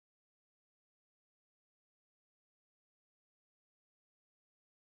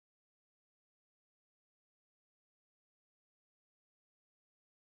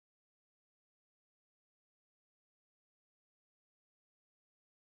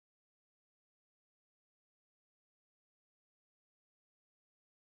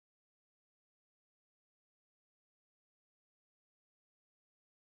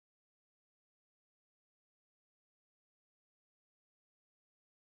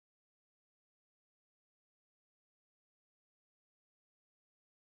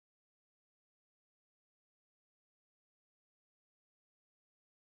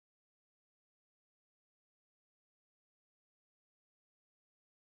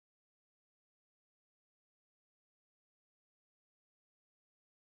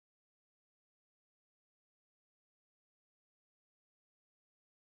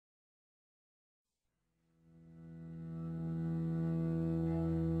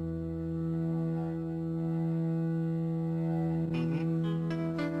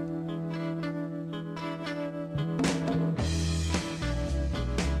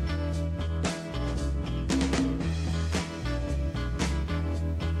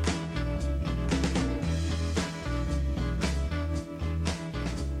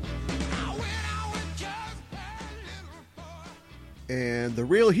And the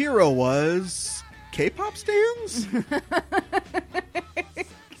real hero was K-pop stans?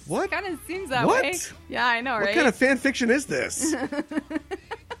 What? Kind of seems that What? way. Yeah, I know, right? What kind of fan fiction is this?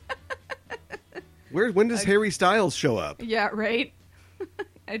 When does Harry Styles show up? Yeah, right.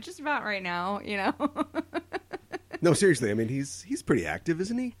 Just about right now, No, seriously. I mean, he's pretty active,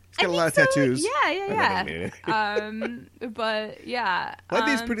 isn't he? He's got a lot of tattoos. Yeah. But yeah. Why'd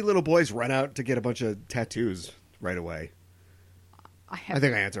these pretty little boys run out to get a bunch of tattoos right away? I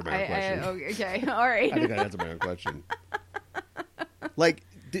think I answered my own question. Okay, all right. I think I answered my own question. Like,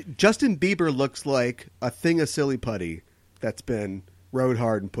 Justin Bieber looks like a thing of silly putty that's been rode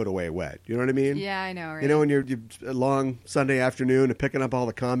hard and put away wet. You know what I mean? Yeah, I know, right? You know when you're a long Sunday afternoon and picking up all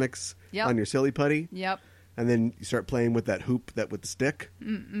the comics on your silly putty? Yep. And then you start playing with that hoop with the stick?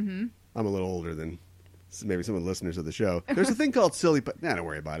 Mm-hmm. I'm a little older than maybe some of the listeners of the show. There's a thing called silly putty. Nah, don't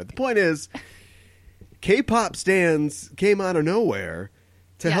worry about it. The point is, K-pop stans came out of nowhere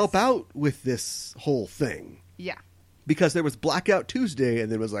to help out with this whole thing. Yeah. Because there was Blackout Tuesday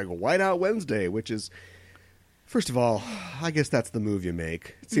and there was like Whiteout Wednesday, which is, first of all, I guess that's the move you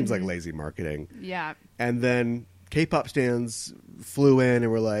make. It seems like lazy marketing. Yeah. And then K-pop stans flew in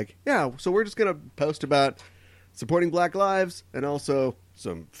and were like, yeah, so we're just going to post about supporting Black lives and also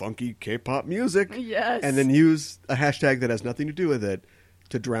some funky K-pop music. Yes. And then use a hashtag that has nothing to do with it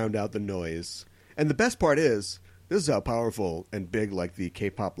to drown out the noise. And the best part is, this is how powerful and big like the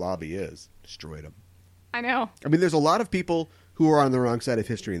K-pop lobby is. Destroyed them. I know. I mean, there's a lot of people who are on the wrong side of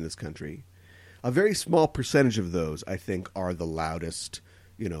history in this country. A very small percentage of those, I think, are the loudest,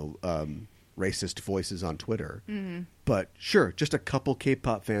 racist voices on Twitter. Mm-hmm. But sure, just a couple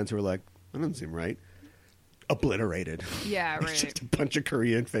K-pop fans who are like, that doesn't seem right. Obliterated. Yeah, right. Just a bunch of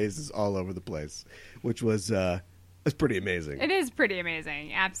Korean faces all over the place, which was pretty amazing. It is pretty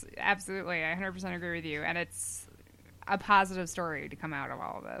amazing. Absolutely. I 100% agree with you. And it's a positive story to come out of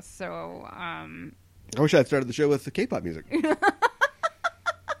all of this. So, I wish I'd started the show with the K-pop music.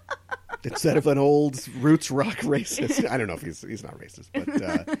 Instead of an old roots rock racist. I don't know if he's not racist, but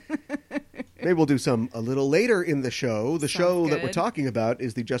maybe we'll do some a little later in the show. The show that we're talking about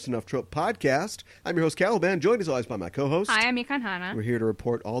is the Just Enough Trope podcast. I'm your host, Caliban, joined as always by my co-host. Hi, I'm Mikan Hana. We're here to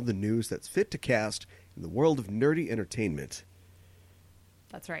report all the news that's fit to cast in the world of nerdy entertainment.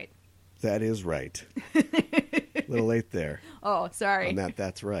 That's right. That is right. A little late there. Oh, sorry. On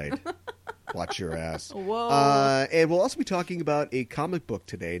that's right. Watch your ass. Whoa. And we'll also be talking about a comic book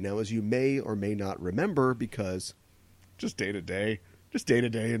today. Now, as you may or may not remember, because just day to day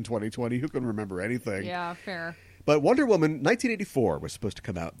in 2020, who can remember anything? Yeah, fair. But Wonder Woman 1984 was supposed to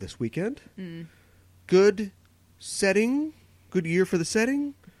come out this weekend. Good setting, good year for the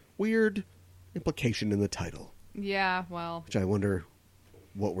setting. Weird implication in the title. Yeah, well. Which I wonder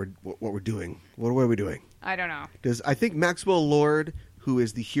what we're doing. What are we doing? I don't know. I think Maxwell Lord, who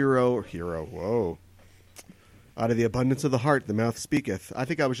is the hero, whoa. Out of the abundance of the heart, the mouth speaketh. I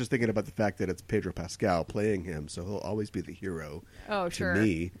think I was just thinking about the fact that it's Pedro Pascal playing him, so he'll always be the hero to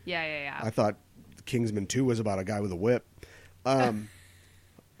me. Yeah. I thought Kingsman 2 was about a guy with a whip. I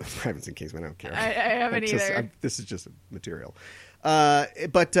haven't seen Kingsman. I don't care. I haven't either. This is just material.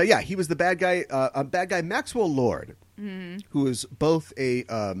 But he was the bad guy, Maxwell Lord, who is both a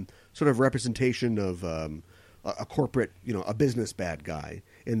sort of representation of a corporate, a business bad guy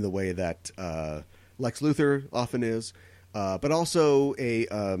in the way that Lex Luthor often is, but also a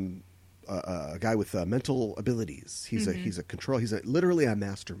guy with mental abilities. He's literally a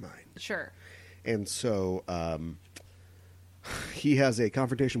mastermind. Sure. And so he has a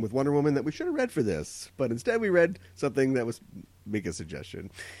confrontation with Wonder Woman that we should have read for this, but instead we read something that was Mika's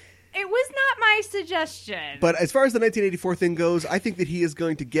suggestion. It was not my suggestion. But as far as the 1984 thing goes, I think that he is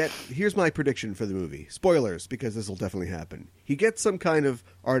going to get... Here's my prediction for the movie. Spoilers, because this will definitely happen. He gets some kind of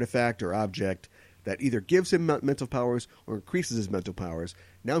artifact or object that either gives him mental powers or increases his mental powers.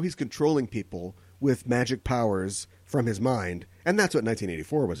 Now he's controlling people with magic powers from his mind. And that's what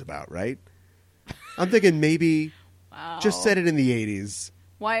 1984 was about, right? I'm thinking maybe just set it in the 80s.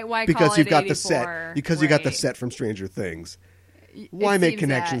 Why because call you've it got 84? the set. Because you got the set from Stranger Things. Why make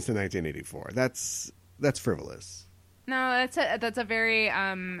connections to 1984? That's frivolous. No, that's a very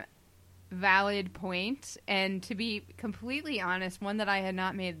valid point. And to be completely honest, one that I had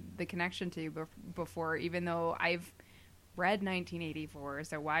not made the connection to before, even though I've read 1984.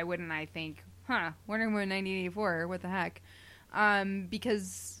 So why wouldn't I think, Wonder Woman 1984? What the heck?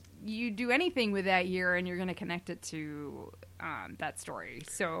 Because you do anything with that year, and you're going to connect it to that story.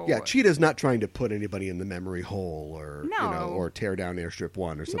 So yeah, Cheetah's not trying to put anybody in the memory hole or or tear down Airstrip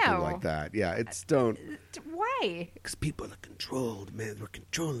 1 or something like that. Yeah, it's don't. Why? Because people are controlled, man. We're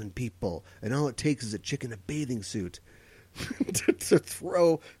controlling people, and all it takes is a chick in a bathing suit to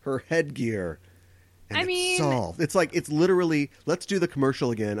throw her headgear. And I it's mean, solved. It's literally, let's do the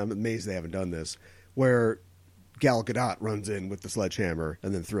commercial again. I'm amazed they haven't done this, where Gal Gadot runs in with the sledgehammer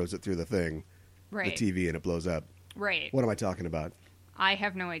and then throws it through the thing, right. the TV, and it blows up. Right. What am I talking about? I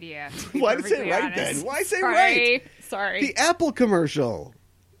have no idea. Why did I say right honest. then? Why say Sorry. right? Sorry. The Apple commercial.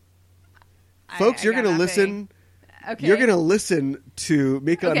 Folks, you're going to listen. Okay. You're going to listen to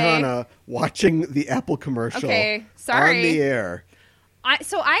Mika and Hana watching the Apple commercial Sorry. on the air.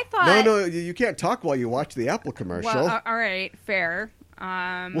 So I thought... No, you can't talk while you watch the Apple commercial. Well, all right, fair.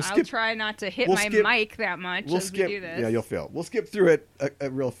 I'll try not to hit my mic that much we do this. Yeah, you'll fail. We'll skip through it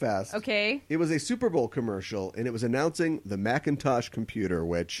real fast. Okay. It was a Super Bowl commercial, and it was announcing the Macintosh computer,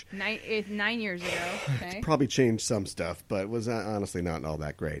 which... 9 years ago. Okay. It's probably changed some stuff, but was honestly not all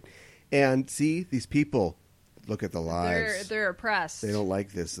that great. And see, these people... Look at the lives. They're oppressed. They don't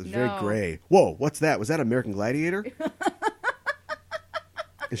like this. It's very gray. Whoa, what's that? Was that American Gladiator?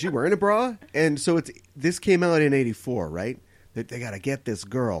 Is she wearing a bra? And so this came out in 1984, right? They got to get this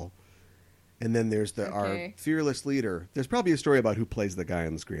girl. And then there's our fearless leader. There's probably a story about who plays the guy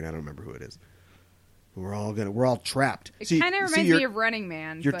on the screen. I don't remember who it is. We're all trapped. It kind of reminds me of Running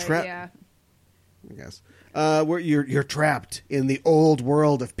Man. You're trapped. Yeah. I guess. You're trapped in the old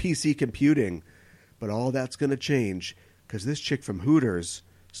world of PC computing. But all that's going to change because this chick from Hooters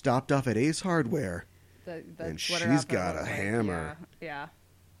stopped off at Ace Hardware, and she's got a hammer. Yeah.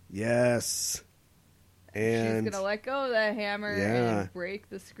 Yes. And she's going to let go of that hammer and break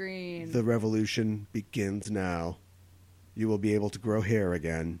the screen. The revolution begins now. You will be able to grow hair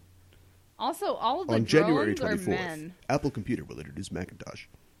again. Also, all of the on January drones 24th, are men. Apple Computer will introduce Macintosh.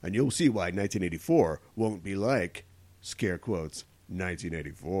 And you'll see why 1984 won't be like, scare quotes,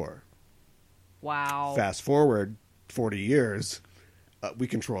 1984. Wow. Fast forward 40 years, we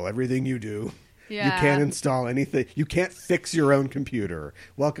control everything you do. Yeah. You can't install anything. You can't fix your own computer.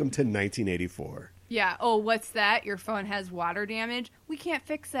 Welcome to 1984. Yeah. Oh, what's that? Your phone has water damage? We can't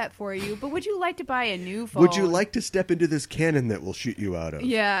fix that for you, but would you like to buy a new phone? Would you like to step into this cannon that will shoot you out of?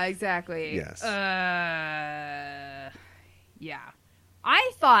 Yeah, exactly. Yes. Yeah.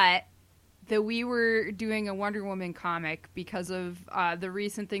 I thought that we were doing a Wonder Woman comic because of the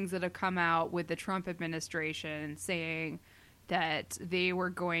recent things that have come out with the Trump administration saying that they were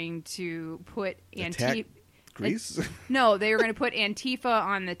going to put Greece? No, they were going to put Antifa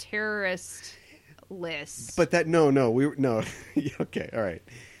on the terrorist list. But that no. Okay, all right.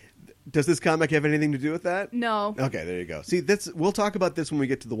 Does this comic have anything to do with that? No. Okay, there you go. See, we'll talk about this when we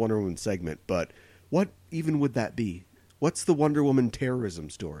get to the Wonder Woman segment. But what even would that be? What's the Wonder Woman terrorism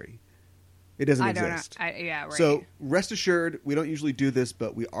story? It doesn't exist. Yeah, right. So rest assured, we don't usually do this,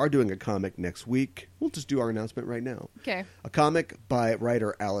 but we are doing a comic next week. We'll just do our announcement right now. Okay. A comic by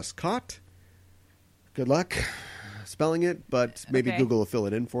writer Alice Cott. Good luck spelling it, but maybe Google will fill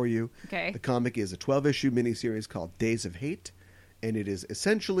it in for you. Okay. The comic is a 12-issue miniseries called Days of Hate, and it is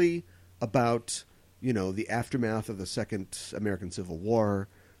essentially about, the aftermath of the Second American Civil War.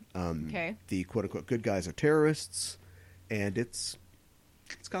 The quote-unquote good guys are terrorists, and it's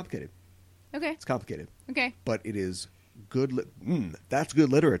complicated. Okay. It's complicated. Okay. But it is good. That's good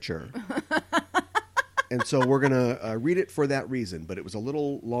literature. And so we're going to read it for that reason. But it was a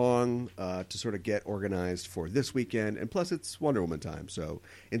little long to sort of get organized for this weekend. And plus, it's Wonder Woman time. So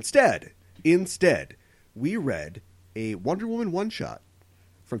instead, we read a Wonder Woman one-shot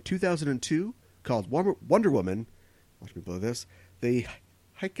from 2002 called Wonder Woman. Watch me blow this. The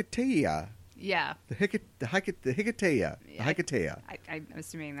Hiketeia. Yeah. The Hiketeia. The Hiketeia. I'm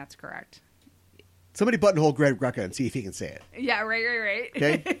assuming that's correct. Somebody buttonhole Greg Rucka and see if he can say it. Yeah, right.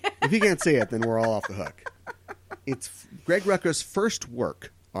 Okay? If he can't say it, then we're all off the hook. It's Greg Rucka's first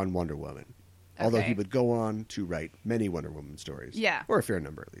work on Wonder Woman. Although he would go on to write many Wonder Woman stories. Yeah. Or a fair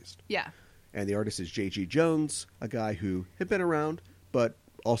number, at least. Yeah. And the artist is J.G. Jones, a guy who had been around, but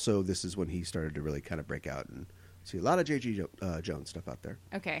also this is when he started to really kind of break out and see a lot of J.G. Jones stuff out there.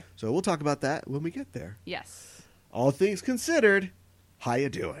 Okay. So we'll talk about that when we get there. Yes. All things considered, how you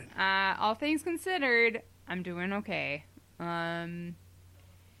doing? All things considered, I'm doing okay. Hanging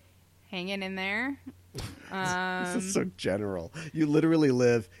in there. This is so general. You literally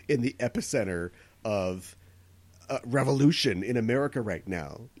live in the epicenter of revolution in America right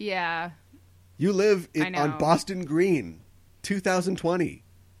now. Yeah. You live on Boston Green, 2020.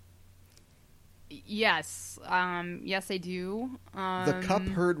 Yes. Yes, I do. The cup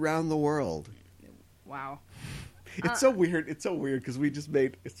heard round the world. Wow. It's so weird. It's so weird because we just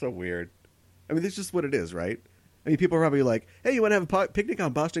made it's so weird. I mean, it's just what it is, right? I mean, people are probably like, "Hey, you want to have a picnic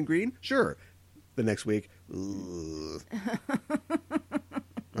on Boston Green?" Sure. The next week, all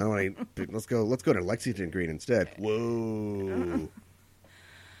don't want to eat. Let's go to Lexington Green instead. Whoa.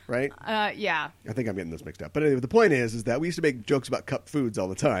 Right? Yeah. I think I'm getting this mixed up. But anyway, the point is that we used to make jokes about cup foods all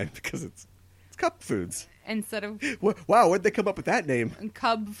the time because it's cup foods. Instead of wow, where'd they come up with that name?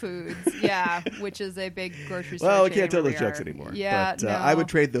 Cub Foods, yeah, which is a big grocery store. Well, we chain can't tell where those we jokes are. anymore. Yeah, but no. I would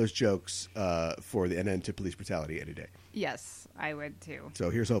trade those jokes for the end to police brutality any day. Yes, I would too.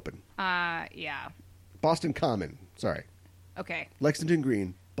 So here's hoping. Yeah. Boston Common. Sorry. Okay. Lexington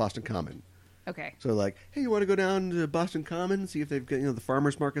Green, Boston Common. Okay. So like, hey, you want to go down to Boston Common, see if they've got the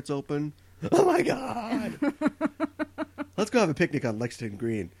farmers market's open? Oh my God! Let's go have a picnic on Lexington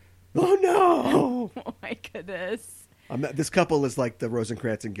Green. Oh no! Oh my goodness. This couple is like the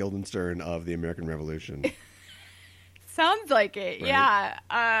Rosencrantz and Guildenstern of the American Revolution. Sounds like it. Right?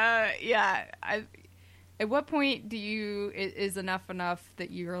 Yeah. Yeah. At what point is enough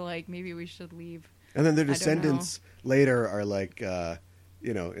that you're like, maybe we should leave? And then their descendants later are like,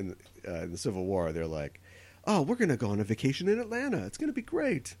 in the Civil War, they're like, oh, we're going to go on a vacation in Atlanta. It's going to be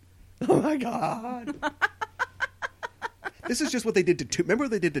great. Oh my God. This is just what they did to... Remember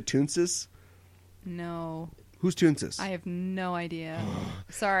what they did to Toonsis? No. Who's Toonsis? I have no idea.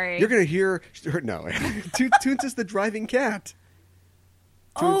 Sorry. You're going to hear... No. Toonsis the driving cat.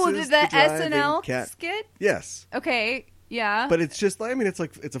 Toonsis, the SNL cat. skit? Yes. Okay. Yeah. But it's just... I mean, it's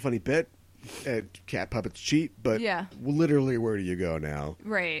a funny bit. Cat puppets cheat, but literally where do you go now?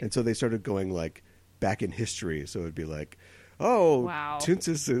 Right. And so they started going like back in history. So it'd be like... Oh, wow.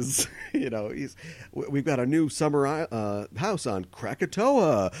 Toonsis is, we've got a new summer house on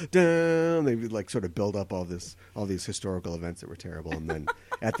Krakatoa. Down. They like sort of build up all these historical events that were terrible, and then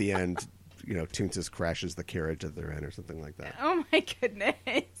at the end, Toonsis crashes the carriage that they're in, or something like that. Oh my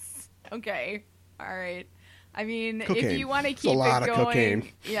goodness. Okay, all right. I mean, cocaine. If you want to It's keep a lot it of going,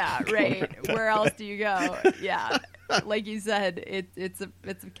 cocaine. Yeah, right. Where else do you go? Yeah. Like you said, it's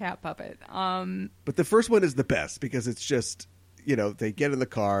a cat puppet. But the first one is the best because it's just, they get in the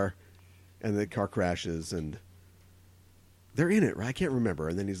car and the car crashes and they're in it, right? I can't remember.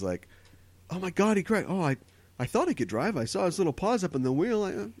 And then he's like, oh my God, he crashed. Oh, I thought he could drive. I saw his little paws up on the wheel.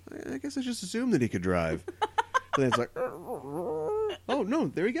 I guess I just assumed that he could drive. And then it's like, oh no,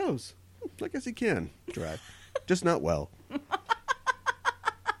 there he goes. I guess he can drive. Just not well.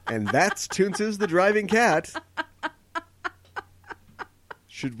 And that's Toonsis the driving cat.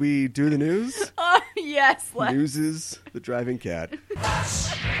 Should we do the news? Yes. News is the driving cat.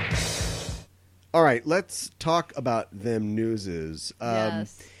 All right, let's talk about them newses.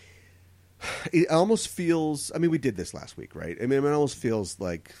 Yes. It almost feels... I mean, we did this last week, right? I mean, it almost feels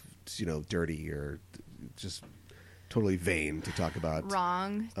like, dirty or just totally vain to talk about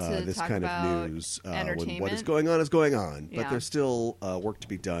wrong to this talk kind about of news when entertainment. what is going on is going on. But Yeah. there's still work to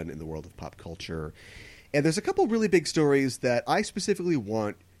be done in the world of pop culture. And there's a couple really big stories that I specifically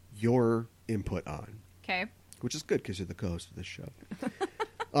want your input on. Okay. Which is good because you're the co-host of this show.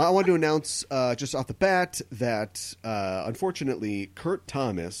 I wanted to announce just off the bat that unfortunately Kurt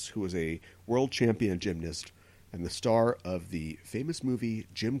Thomas, who was a world champion gymnast and the star of the famous movie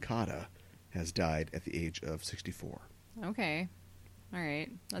Gymkata, has died at the age of 64. Okay. All right.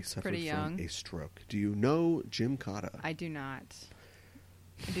 That's pretty He young. suffered from a stroke. Do you know Gymkata? I do not.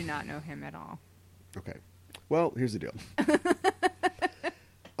 I do not know him at all. Okay. Well, here's the deal.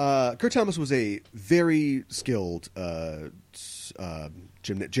 Kurt Thomas was a very skilled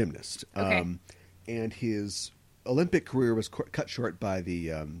gymnast. Okay. And his Olympic career was cut short by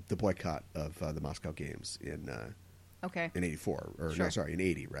the boycott of the Moscow Games in in 84. Or Sure. no, sorry, in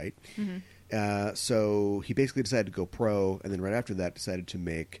 80, right? Mm-hmm. So he basically decided to go pro, and then right after that decided to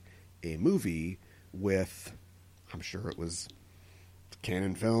make a movie with, I'm sure it was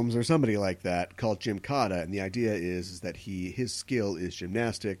Canon Films or somebody like that, called Gymkata. And the idea is that his skill is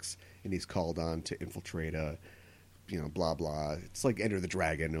gymnastics, and he's called on to infiltrate a, blah, blah. It's like Enter the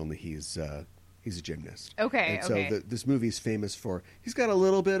Dragon, only he's a gymnast. Okay, and so okay. this movie's famous for, he's got a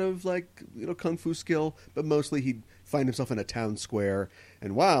little bit of kung fu skill, but mostly he'd find himself in a town square,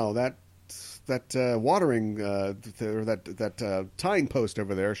 and wow, that watering or that tying post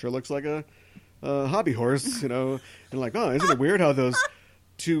over there sure looks like a hobby horse, and like, oh, isn't it weird how those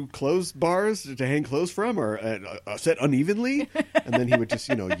two clothes bars to hang clothes from are set unevenly? And then he would just,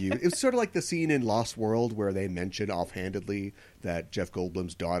 it was sort of like the scene in Lost World where they mention offhandedly that Jeff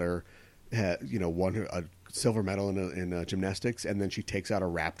Goldblum's daughter had, won a silver medal in gymnastics, and then she takes out a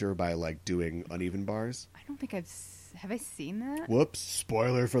raptor by doing uneven bars. I don't think have I seen that? Whoops!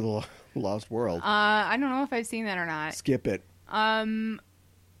 Spoiler for the Lost World. I don't know if I've seen that or not. Skip it.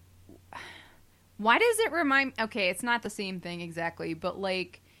 Why does it remind... Okay, it's not the same thing exactly, but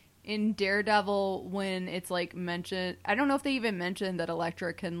in Daredevil when it's like mentioned, I don't know if they even mentioned that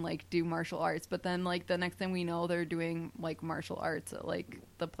Elektra can like do martial arts, but then like the next thing we know they're doing like martial arts at like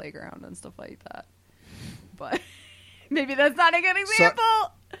the playground and stuff like that. But maybe that's not a good example.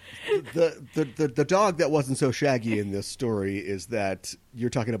 The dog that wasn't so shaggy in this story is that you're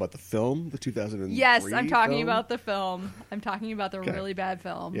talking about the film, the 2003 Yes, I'm talking film? about the film. I'm talking about the Okay. really bad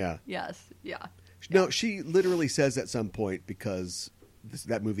film. Yeah. Yes. Yeah. No, she literally says at some point, because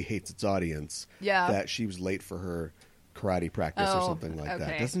that movie hates its audience, Yeah. that she was late for her karate practice or something like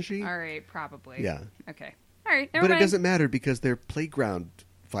that. Doesn't she? All right, probably. Yeah. Okay. All right, never But mind. it doesn't matter because they're playground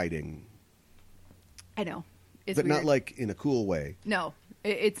fighting. I know. It's but weird. not like in a cool way. No,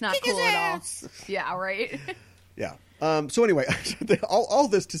 it's not Kick his cool at all. ass! Yeah, right? Yeah. So anyway, all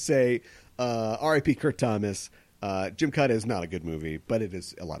this to say, R.I.P. Kurt Thomas. Jim Cut is not a good movie, but it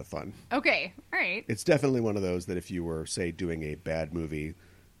is a lot of fun. Okay, all right. It's definitely one of those that if you were, say, doing a bad movie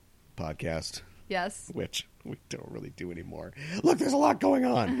podcast, Yes. which we don't really do anymore. Look, there's a lot going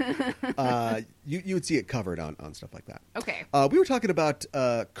on. You would see it covered on stuff like that. Okay. We were talking about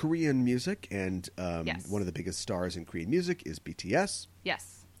Korean music, and Yes. one of the biggest stars in Korean music is BTS.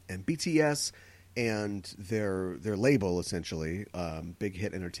 Yes. And BTS and their label, essentially, Big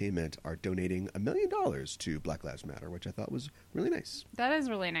Hit Entertainment, are donating $1 million to Black Lives Matter, which I thought was really nice. That is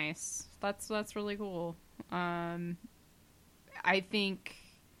really nice. That's really cool. I think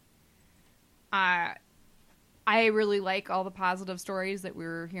I really like all the positive stories that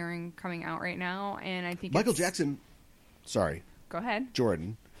we're hearing coming out right now, and I think Michael Jackson, sorry, Go ahead.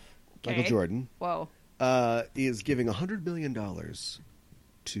 Jordan, Okay. Michael Jordan, Whoa. is giving $100 million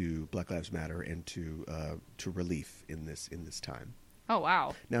to Black Lives Matter and to relief in this time. Oh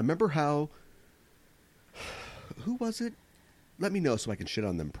wow. Now, remember how? Who was it? Let me know so I can shit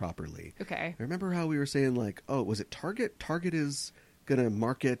on them properly. Okay. Remember how we were saying like, oh, was it Target? Target is gonna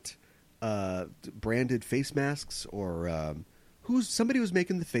market branded face masks, or somebody was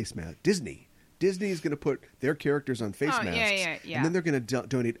making the face mask. Disney is gonna put their characters on face masks. Yeah. And then they're gonna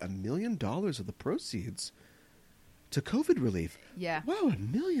donate $1 million of the proceeds to COVID relief. Yeah. Wow,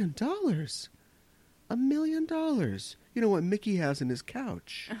 $1 million. $1 million. You know what Mickey has in his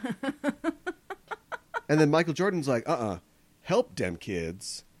couch. And then Michael Jordan's like, help them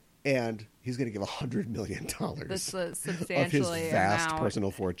kids. And he's going to give $100 million That's a of his substantially vast amount.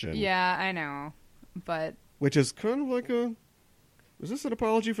 personal fortune. Yeah, I know. But Which is kind of like is this an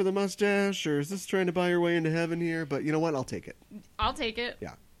apology for the mustache, or is this trying to buy your way into heaven here? But you know what? I'll take it. I'll take it.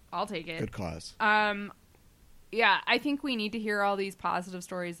 Yeah. I'll take it. Good cause. Yeah, I think we need to hear all these positive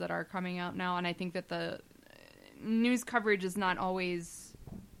stories that are coming out now, and I think that the news coverage is not always...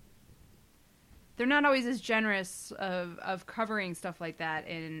 They're not always as generous of covering stuff like that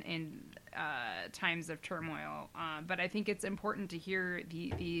in times of turmoil. But I think it's important to hear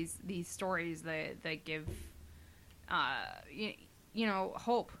these stories that give,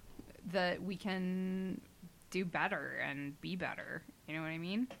 hope that we can do better and be better. You know what I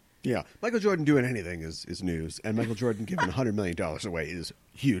mean? Yeah. Michael Jordan doing anything is news, and Michael Jordan giving $100 million away is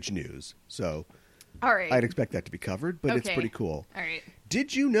huge news. So All right. I'd expect that to be covered, but it's Okay. pretty cool. All right.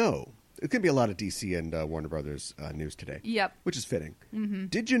 Did you know... It's going to be a lot of DC and Warner Brothers news today. Yep. Which is fitting. Mm-hmm.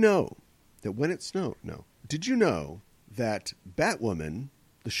 Did you know that when it snowed... No. Did you know that Batwoman,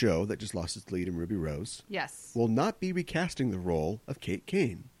 the show that just lost its lead in Ruby Rose, Yes. will not be recasting the role of Kate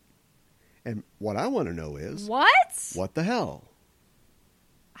Kane? And what I want to know is... What the hell?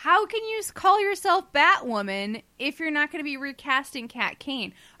 How can you call yourself Batwoman if you're not going to be recasting Kat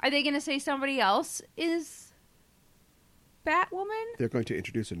Kane? Are they going to say somebody else is Batwoman? They're going to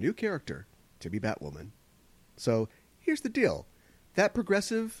introduce a new character to be Batwoman. So here's the deal. That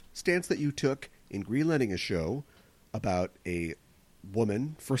progressive stance that you took in greenlighting a show about a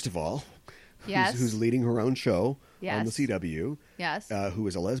woman, first of all, Yes. who's leading her own show on the Yes. CW, Yes. who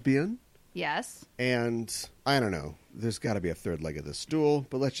is a lesbian, Yes. and I don't know, there's got to be a third leg of the stool,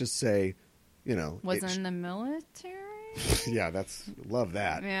 but let's just say, Was in the military? yeah, love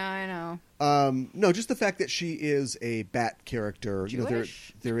that. Yeah, I know. No, just the fact that she is a Bat character.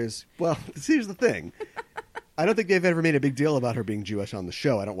 Jewish? There is. Well, here's the thing. I don't think they've ever made a big deal about her being Jewish on the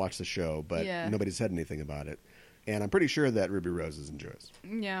show. I don't watch the show, but Yeah. nobody's said anything about it. And I'm pretty sure that Ruby Rose isn't Jewish.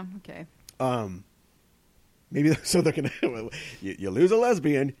 Yeah, okay. Maybe so they're gonna. You lose a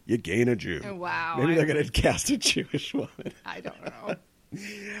lesbian, you gain a Jew. Wow. Maybe they're gonna cast a Jewish woman. I don't know.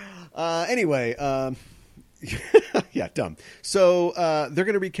 Anyway, yeah, dumb. So they're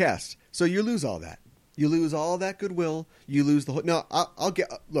going to recast. So you lose all that. You lose all that goodwill. You lose the whole. No,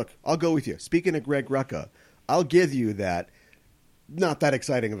 I'll go with you. Speaking of Greg Rucka, I'll give you that. Not that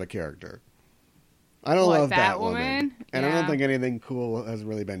exciting of a character. I don't love Batwoman? And I Yeah. don't think anything cool has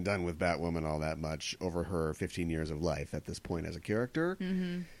really been done with Batwoman all that much over her 15 years of life at this point as a character.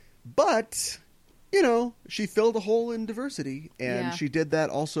 Mm-hmm. But, you know, she filled a hole in diversity, and Yeah. she did that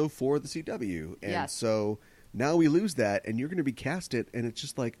also for the CW. And Yes. so now we lose that, and you're going to recast it, and it's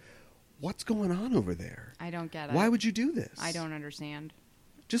just like, what's going on over there? I don't get it. Why would you do this? I don't understand.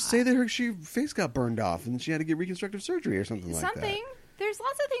 Just say that her face got burned off and she had to get reconstructive surgery or something like that. Something. There's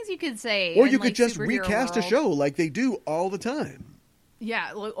lots of things you could say. Or in, you could like, just superhero recast a world. show like they do all the time.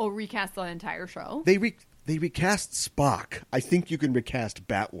 Yeah, or recast the entire show. They recast Spock. I think you can recast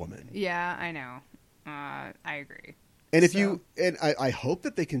Batwoman. Yeah, I know. I agree. And if I hope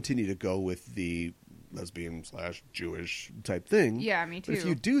that they continue to go with the lesbian/Jewish type thing. Yeah, me too. But if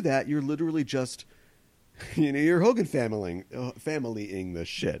you do that, you're literally just, you know, you're Hogan familying the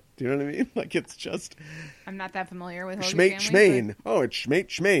shit. Do you know what I mean? Like, it's just I'm not that familiar with Hogan Schmate family, Schmaine. Oh, it's Schmate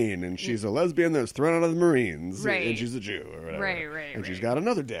Schmaine, and she's a lesbian that was thrown out of the Marines, Right. and she's a Jew, or whatever. Right, and she's right. got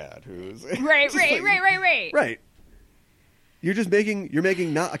another dad who's Right. right. You're just making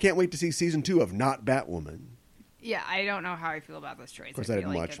not. I can't wait to see season 2 of Not Batwoman. Yeah, I don't know how I feel about this choice. Of course, I I feel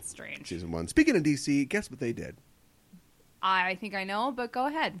didn't like watch it's strange. season 1. Speaking of DC, guess what they did? I think I know, but go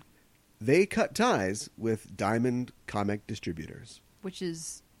ahead. They cut ties with Diamond Comic Distributors. Which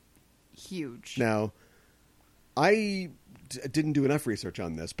is huge. Now, I didn't do enough research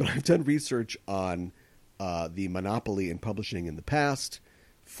on this, but I've done research on the monopoly in publishing in the past.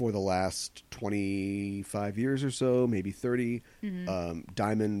 For the last 25 years or so, maybe 30,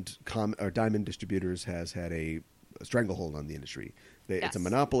 Diamond Distributors has had a stranglehold on the industry. It's Yes. a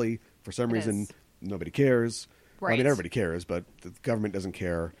monopoly. For some It reason, is. nobody cares. Well, I mean, Right. everybody cares, but the government doesn't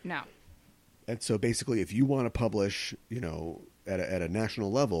care. No. And so basically, if you want to publish, you know, at a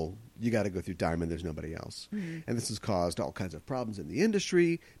national level, you got to go through Diamond. There's nobody else. And this has caused all kinds of problems in the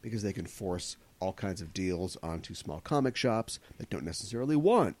industry because they can force all kinds of deals onto small comic shops that don't necessarily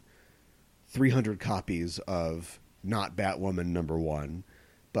want 300 copies of Not Batwoman #1,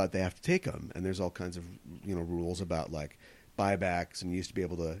 but they have to take them. And there's all kinds of, you know, rules about like buybacks, and you used to be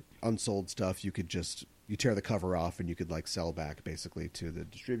able to unsold stuff. You tear the cover off and you could like sell back basically to the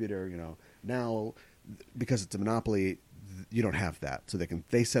distributor. You know, now because it's a monopoly, you don't have that. So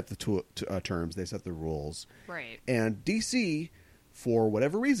they set the terms, they set the rules. Right. And DC, for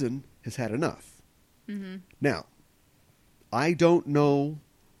whatever reason, has had enough. Mm-hmm. Now, I don't know.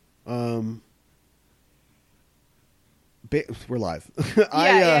 We're live.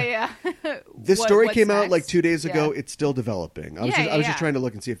 Yeah. This story What's came out next? like 2 days ago. Yeah. It's still developing. I was just trying to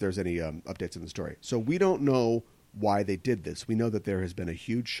look and see if there's any updates in the story. So we don't know why they did this. We know that there has been a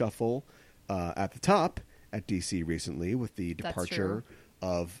huge shuffle at the top at DC recently with the departure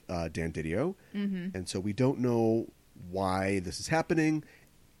of Dan Didio. Mm-hmm. And so we don't know why this is happening.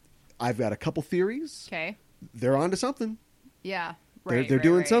 I've got a couple theories. Okay. They're onto something. Yeah. They're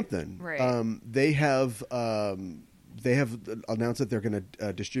doing something. Right. They have announced that they're going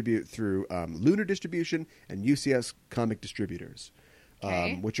to distribute through Lunar Distribution and UCS Comic Distributors,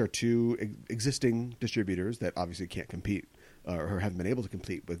 which are two existing distributors that obviously can't compete or haven't been able to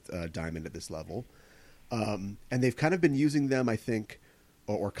compete with Diamond at this level. And they've kind of been using them, I think,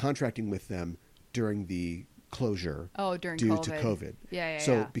 or contracting with them during the closure During due COVID. to COVID.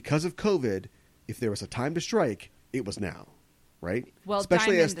 Yeah. Because of COVID, if there was a time to strike, it was now. Right. Well,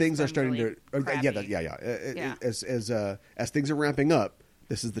 especially Diamond as things has are starting been really to, crappy. As things are ramping up,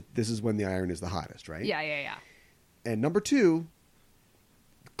 this is when the iron is the hottest, right? Yeah. And number two,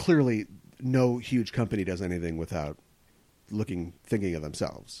 clearly, no huge company does anything without thinking of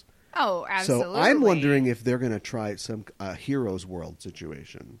themselves. Oh, absolutely. So I'm wondering if they're going to try some Heroes World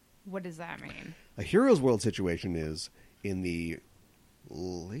situation. What does that mean? A Heroes World situation is in the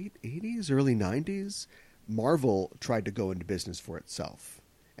late 80s, early 90s. Marvel tried to go into business for itself,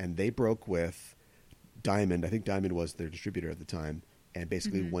 and they broke with Diamond. I think Diamond was their distributor at the time, and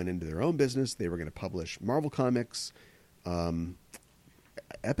basically went into their own business. They were going to publish Marvel comics,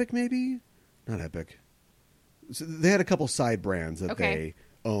 Epic maybe? Not Epic. So they had a couple side brands that they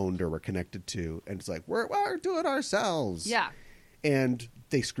owned or were connected to, and it's like, we're doing it ourselves. Yeah. And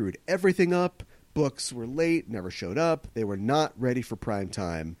they screwed everything up. Books were late, never showed up. They were not ready for prime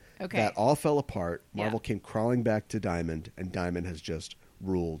time. Okay. That all fell apart. Marvel came crawling back to Diamond, and Diamond has just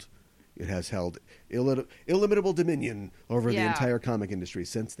ruled. It has held illimitable dominion over the entire comic industry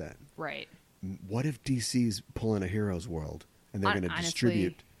since then. Right. What if DC's pulling a Heroes World, and they're going to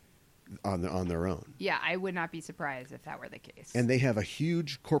distribute on their own? Yeah, I would not be surprised if that were the case. And they have a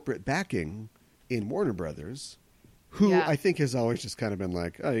huge corporate backing in Warner Brothers, who I think has always just kind of been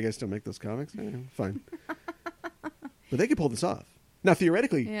like, oh, you guys still make those comics? Fine. But they could pull this off. Now,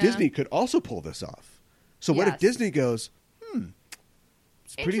 theoretically, Disney could also pull this off. So what if Disney goes,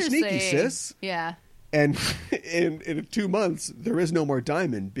 it's pretty sneaky, sis. Yeah. And in 2 months, there is no more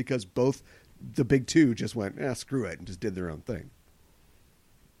Diamond because both the big two just went, screw it, and just did their own thing.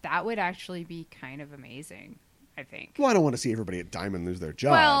 That would actually be kind of amazing, I think. Well, I don't want to see everybody at Diamond lose their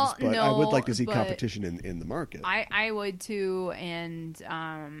jobs, but no, I would like to see competition in the market. I would too, and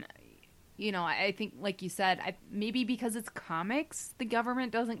I think, like you said, maybe because it's comics, the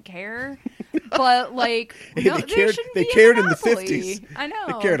government doesn't care. But like, they cared in the 50s. I know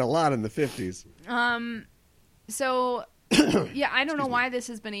they cared a lot in the 50s. So yeah, I don't know why this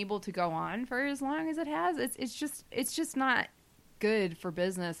has been able to go on for as long as it has. It's just not good for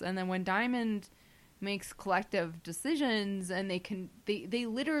business. And then when Diamond makes collective decisions, and here's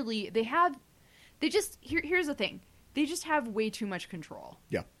the thing, they just have way too much control.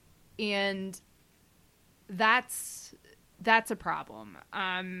 Yeah. And that's a problem.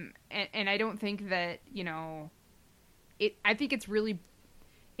 And I don't think that, I think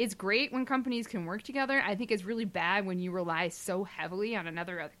it's great when companies can work together. I think it's really bad when you rely so heavily on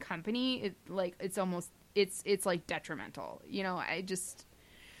another company. It's like detrimental.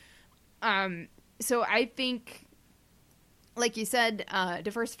 So I think, like you said,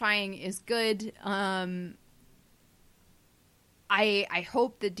 diversifying is good. I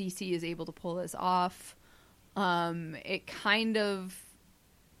hope that DC is able to pull this off. It kind of,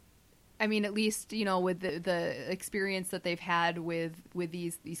 at least, with the experience that they've had with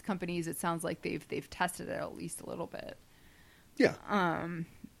these companies, it sounds like they've tested it at least a little bit. Yeah.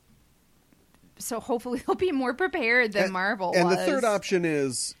 So hopefully they'll be more prepared than Marvel was. And the third option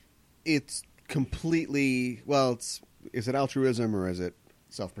is, it's completely, is it altruism or is it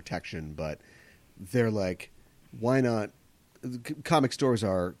self-protection? But they're like, why not? Comic stores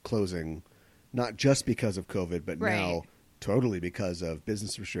are closing, not just because of COVID, but now totally because of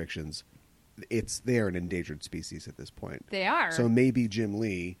business restrictions. They are an endangered species at this point. They are. So maybe Jim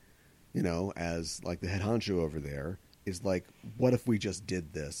Lee, as like the head honcho over there, is like, what if we just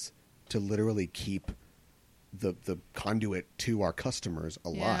did this to literally keep the conduit to our customers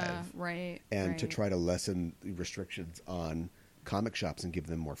alive? Yeah, and to try to lessen the restrictions on comic shops and give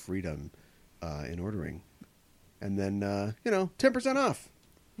them more freedom in ordering. And then, 10% off.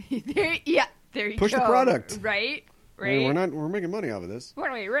 There you Push go. the product. Right. We're making money off of this.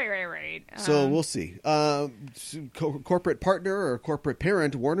 Right. So we'll see. Corporate partner or corporate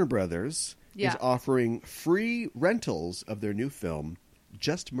parent, Warner Brothers, is offering free rentals of their new film,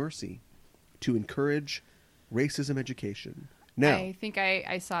 Just Mercy, to encourage racism education. Now, I think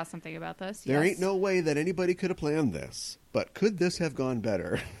I saw something about this. There ain't no way that anybody could have planned this, but could this have gone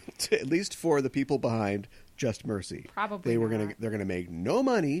better? At least for the people behind Just Mercy. Probably they're gonna make no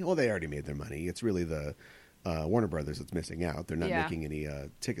money. Well, they already made their money. It's really the Warner Brothers that's missing out. They're not making any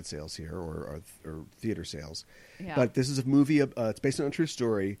ticket sales here or theater sales. Yeah. But this is a movie. It's based on a true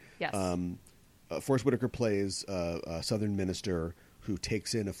story. Yes. Forrest Whitaker plays a Southern minister who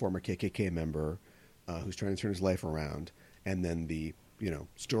takes in a former KKK member who's trying to turn his life around, and then the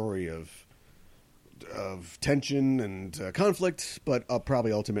story of tension and conflict, but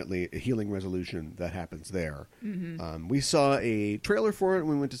probably ultimately a healing resolution that happens there. Mm-hmm. We saw a trailer for it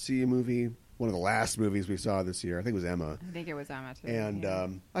when we went to see a movie. One of the last movies we saw this year. I think it was Emma. I think it was Emma, too.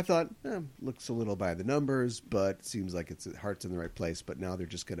 And I thought, looks a little by the numbers, but seems like its heart's in the right place. But now they're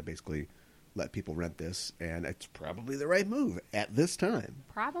just going to basically let people rent this, and it's probably the right move at this time.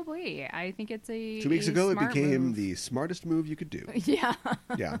 Probably. I think it's 2 weeks ago, it became move. The smartest move you could do. Yeah.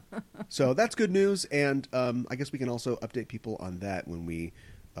 Yeah. So that's good news, and I guess we can also update people on that when we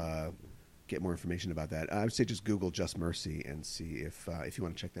get more information about that. I would say just Google Just Mercy and see if you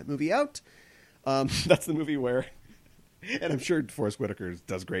want to check that movie out. That's the movie where, and I'm sure Forrest Whitaker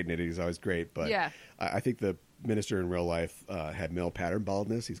does great in it. He's always great, but I think the minister in real life had male pattern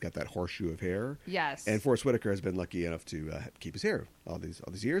baldness. He's got that horseshoe of hair. Yes. And Forrest Whitaker has been lucky enough to keep his hair all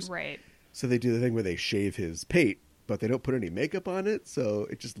these years. Right. So they do the thing where they shave his pate, but they don't put any makeup on it, so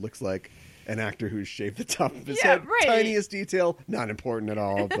it just looks like an actor who's shaved the top of his head. Right. Tiniest detail, not important at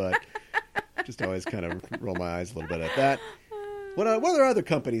all, but just always kind of roll my eyes a little bit at that. What are other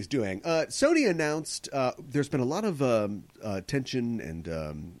companies doing? Sony announced there's been a lot of tension and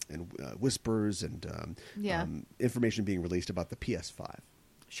whispers and information being released about the PS5.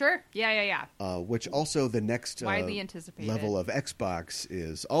 Sure. Yeah. Which also the next widely anticipated level of Xbox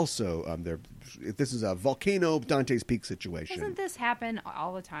is also this is a volcano Dante's Peak situation. Doesn't this happen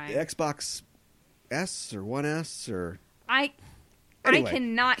all the time? The Xbox S or One S or I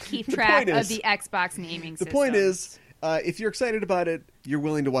cannot keep track of the Xbox naming system. The point is, if you're excited about it, you're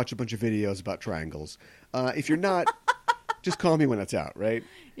willing to watch a bunch of videos about triangles. If you're not, Just call me when it's out, right?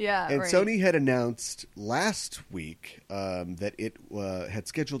 Yeah, And right. Sony had announced last week that it had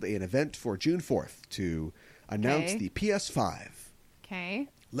scheduled an event for June 4th to announce the PS5. Okay.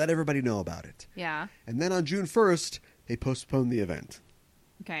 Let everybody know about it. Yeah. And then on June 1st, they postponed the event.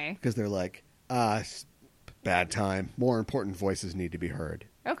 Okay. Because they're like, bad time. More important voices need to be heard.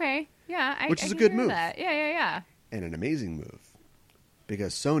 Okay. Yeah. Which is I a can good hear move. That. Yeah. And an amazing move.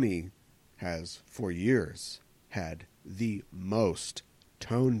 Because Sony has, for years, had the most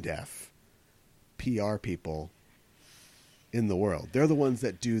tone-deaf PR people in the world. They're the ones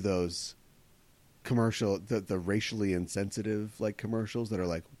that do those commercial, the racially insensitive like commercials that are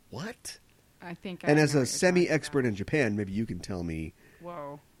like, what? I think. And I as know a what you're semi-expert talking in Japan, maybe you can tell me.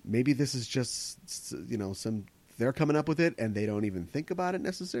 Whoa. Maybe this is just, they're coming up with it and they don't even think about it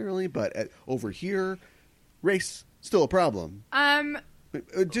necessarily. But over here, race still a problem.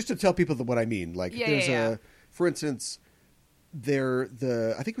 Just to tell people what I mean, like there's for instance, I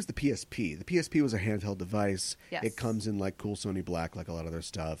think it was the PSP. The PSP was a handheld device. Yes. It comes in like cool Sony Black, like a lot of their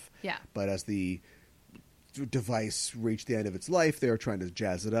stuff. Yeah. But as the device reached the end of its life, they were trying to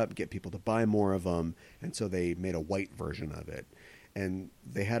jazz it up, get people to buy more of them, and so they made a white version of it. And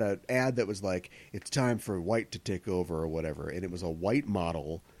they had an ad that was like, "It's time for white to take over" or whatever, and it was a white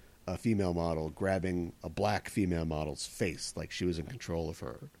model, a female model, grabbing a black female model's face, like she was in control of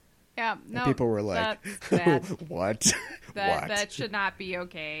her. Yeah, no. And people were like, "What? What? That should not be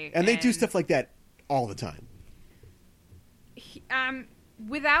okay." And they do stuff like that all the time.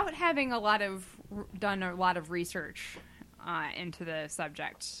 Without having done a lot of research into the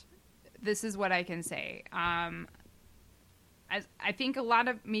subject, this is what I can say. I think a lot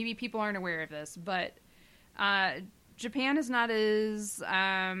of maybe people aren't aware of this, but Japan is not as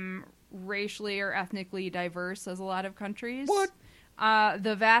racially or ethnically diverse as a lot of countries. What?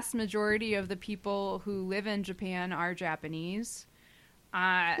 The vast majority of the people who live in Japan are Japanese.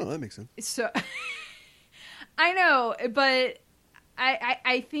 Oh, that makes sense. So I know, but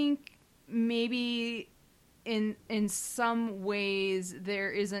I think maybe in some ways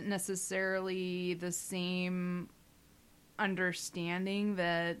there isn't necessarily the same understanding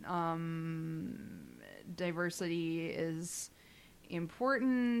that diversity is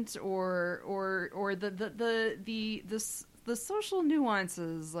important or the social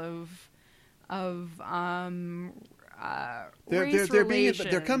nuances of race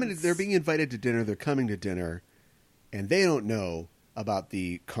relations. They're being invited to dinner. They're coming to dinner, and they don't know about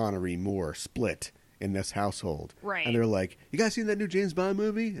the Connery Moore split in this household. Right. And they're like, "You guys seen that new James Bond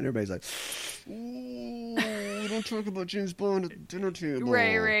movie?" And everybody's like, "Ooh, we don't talk about James Bond at the dinner table."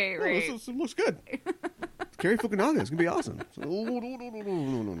 Right. Oh, this looks good. Kerry Fukunaga. It's gonna be awesome.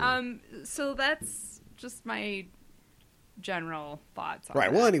 No. So that's just my general thoughts on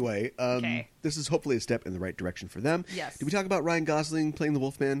Right. that. Well, anyway, Okay. this is hopefully a step in the right direction for them. Yes. Did we talk about Ryan Gosling playing the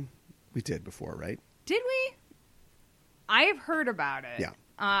Wolfman? We did before, right? Did we? I've heard about it. Yeah.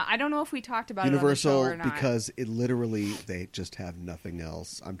 I don't know if we talked about Universal, it on the show or not. because it literally, they just have nothing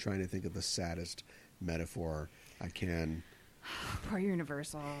else. I'm trying to think of the saddest metaphor I can. Poor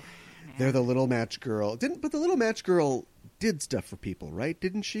Universal. Man. They're the little match girl. But the little match girl did stuff for people, right?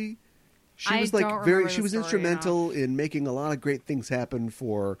 Didn't she? She I was don't like remember she the was story instrumental in making a lot of great things happen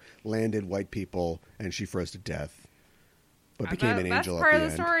for landed white people, and she froze to death, but became an angel That's part at of the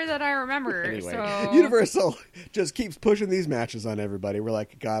the end. story that I remember. Anyway, so... Universal just keeps pushing these matches on everybody. We're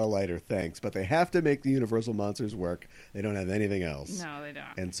like, got a lighter, thanks. But they have to make the Universal monsters work. They don't have anything else. No, they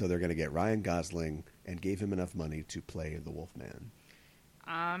don't. And so they're going to get Ryan Gosling and gave him enough money to play the Wolfman.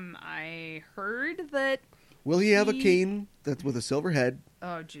 I heard that. Will he have a cane that's with a silver head?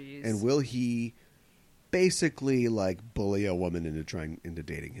 Oh, jeez. And will he basically like bully a woman into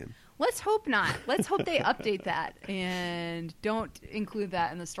dating him? Let's hope not. Let's hope they update that and don't include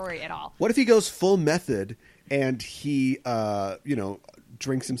that in the story at all. What if he goes full method and he,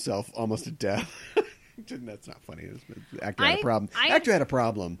 drinks himself almost to death? That's not funny. The actor had a problem. Actor had a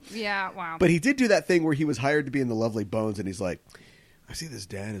problem. Yeah, wow. But he did do that thing where he was hired to be in The Lovely Bones, and he's like, I see this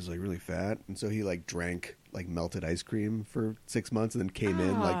dad is like really fat, and so he like drank like melted ice cream for 6 months, and then came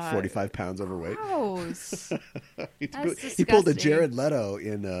in like 45 pounds overweight. Gross. He pulled a Jared Leto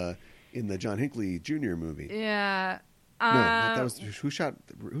in the John Hinckley Jr. movie. Yeah. No, that was who shot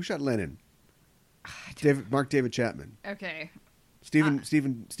Lennon? Mark David Chapman. Okay.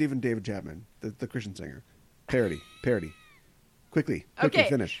 Stephen David Chapman, the Christian singer. Parody. Quickly,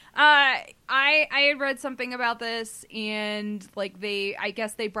 finish. I had read something about this, and like I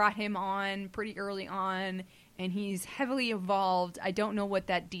guess they brought him on pretty early on, and he's heavily evolved. I don't know what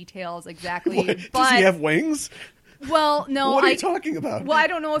that details exactly. Does he have wings? Well, no. What are you talking about? Well, I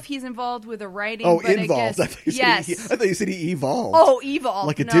don't know if he's involved with the writing. Oh, but involved. I guess, I thought you said he evolved. Oh, evolved.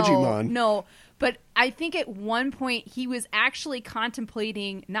 Like a no, Digimon. No. But I think at one point he was actually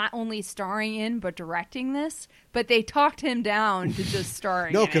contemplating not only starring in but directing this, but they talked him down to just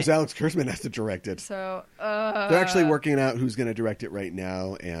starring. No, because Alex Kurtzman has to direct it. So they're actually working out who's going to direct it right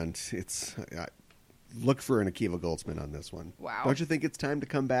now, and it's look for an Akiva Goldsman on this one. Wow. Don't you think it's time to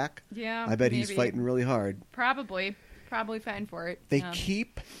come back? Yeah, I bet maybe. he's fighting really hard. Probably fine for it. They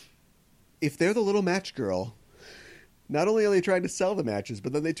if they're the little match girl, not only are they trying to sell the matches,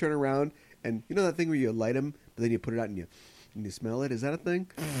 but then they turn around and you know that thing where you light them, but then you put it out and you smell it? Is that a thing?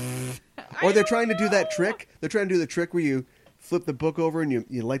 Or they're trying to do that trick. They're trying to do the trick where you flip the book over and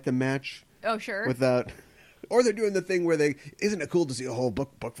you light the match. Oh, sure. Without... Or they're doing the thing where isn't it cool to see a whole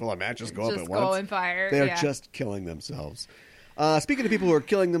book full of matches go up at once? Just go and fire. They're just killing themselves. Speaking of people who are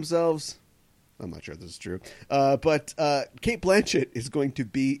killing themselves, I'm not sure if this is true, but Cate Blanchett is going to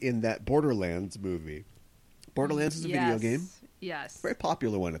be in that Borderlands movie. Borderlands is a video game. Yes. Very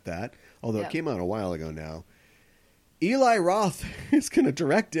popular one at that, although it came out a while ago now. Eli Roth is going to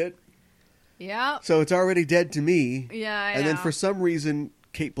direct it. Yeah. So it's already dead to me. Yeah, I And know. then for some reason,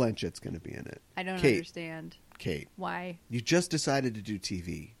 Cate Blanchett's going to be in it. I don't understand. Kate. Why? You just decided to do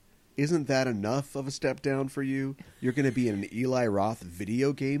TV. Isn't that enough of a step down for you? You're going to be in an Eli Roth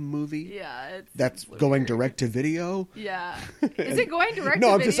video game movie? Yeah. That's going direct to video? Yeah. Is it going direct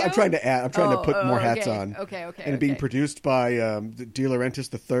no, to video? I'm trying to add. I'm trying to put more hats okay. on. Okay. And being produced by De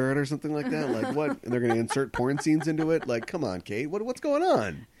Laurentiis III or something like that? Like what? And they're going to insert porn scenes into it? Like, come on, Kate. What's going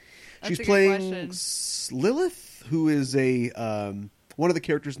on? That's She's playing Lilith, who is one of the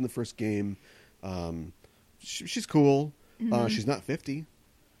characters in the first game. She's cool. Mm-hmm. She's not 50.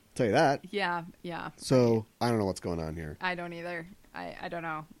 I'll tell you that. Yeah. So I don't know what's going on here. I don't either. I don't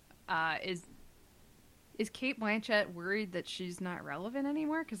know. Is Cate Blanchett worried that she's not relevant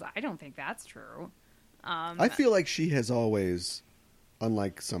anymore? Because I don't think that's true. I feel like she has always,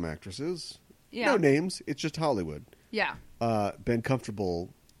 unlike some actresses, no names, it's just Hollywood. Yeah. Been comfortable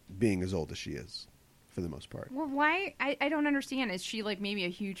being as old as she is, for the most part. Well, why? I don't understand. Is she like maybe a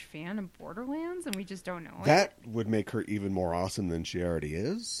huge fan of Borderlands and we just don't know That would make her even more awesome than she already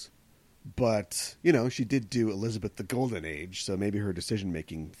is. But, you know, she did do Elizabeth the Golden Age, so maybe her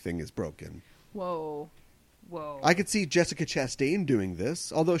decision-making thing is broken. Whoa. I could see Jessica Chastain doing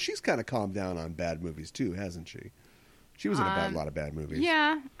this, although she's kind of calmed down on bad movies too, hasn't she? She was in a lot of bad movies.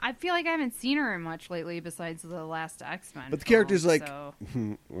 Yeah, I feel like I haven't seen her in much lately besides the last X-Men. But the character's like, well,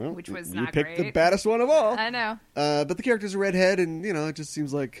 which was you not picked great. the baddest one of all. I know. But the character's a redhead, and you know, it just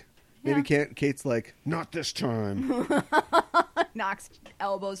seems like maybe Kate's like, not this time. Knocks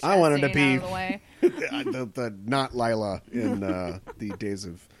elbows. I wanted to be out of the way. the not Lila in the Days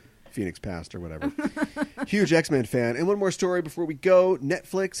of Phoenix Past or whatever. Huge X-Men fan. And one more story before we go.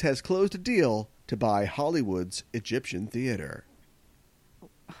 Netflix has closed a deal to buy Hollywood's Egyptian theater.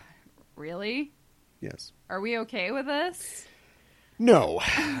 Really? Yes. Are we okay with this? No.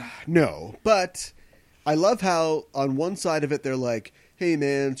 But I love how on one side of it they're like, hey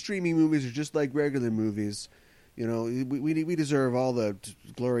man, streaming movies are just like regular movies. You know, we deserve all the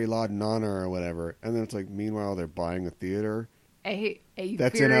glory, laud, and honor or whatever. And then it's like, meanwhile, they're buying a theater.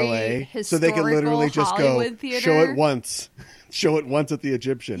 That's in LA, so they can literally just Hollywood go theater. show it once at the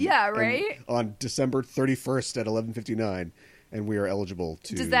Egyptian. Yeah, right. On December 31st at 11:59, and we are eligible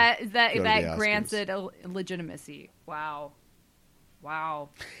to. Does that that grants it a legitimacy? Wow.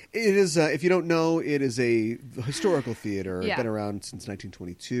 It is. If you don't know, it is a historical theater. Yeah. Been around since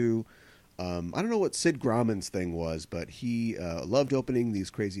 1922. I don't know what Sid Grauman's thing was, but he loved opening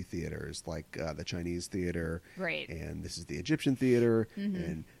these crazy theaters, like the Chinese theater, right? And this is the Egyptian theater,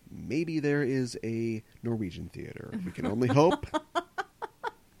 and maybe there is a Norwegian theater. We can only hope.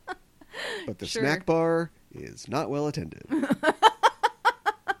 But the snack bar is not well attended. A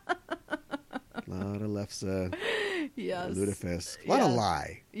lot of lefse, yes, lutefisk, a lot of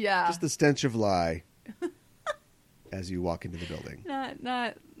lie. Yeah, just the stench of lie. As you walk into the building. Not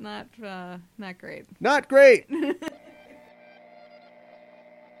great. Not great.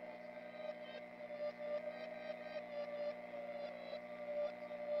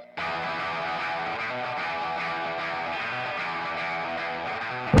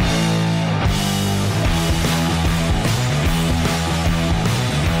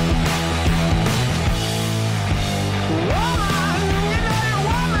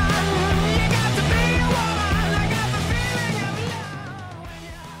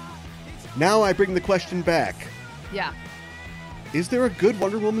 Now I bring the question back. Yeah. Is there a good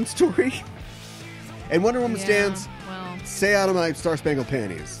Wonder Woman story? And Wonder Woman stands, stay out of my Star Spangled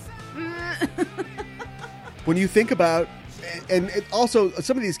Panties. when you think about, and also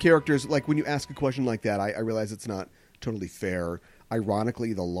some of these characters, like when you ask a question like that, I realize it's not totally fair.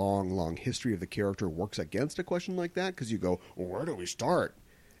 Ironically, the long history of the character works against a question like that because you go, well, where do we start?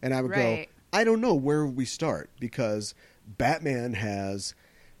 And I would go, I don't know where we start because Batman has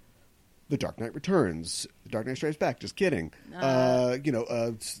The Dark Knight Returns, The Dark Knight Strikes Back. Just kidding. Death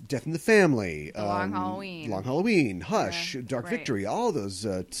in the Family, Long Halloween, Hush, Dark Victory, all those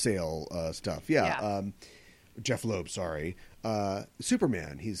sale stuff. Yeah. Jeff Loeb, sorry.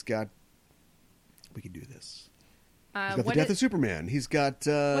 Superman. He's got. We can do this. He's got the Death of Superman. He's got.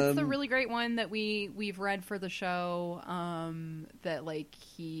 What's the really great one that we've read for the show? That like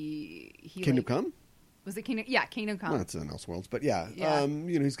he Kingdom Come. Was it Kingdom? Yeah, Kingdom Come. Well, that's an Elseworlds, but yeah.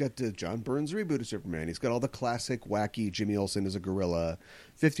 He's got John Byrne's reboot of Superman. He's got all the classic, wacky Jimmy Olsen as a gorilla,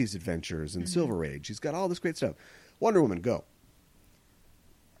 50s adventures, and Silver Age. He's got all this great stuff. Wonder Woman, go.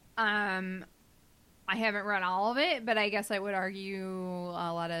 I haven't read all of it, but I guess I would argue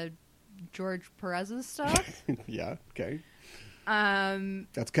a lot of George Perez's stuff. Yeah, okay.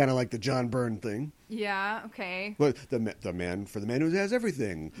 That's kind of like the John Byrne thing. Yeah, okay. Well, the man who has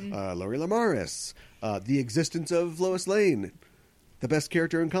everything. Laurie Lamaris. The existence of Lois Lane, the best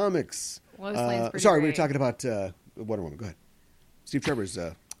character in comics. Lois Lane's pretty sorry, great. we were talking about Wonder Woman. Go ahead. Steve Trevor's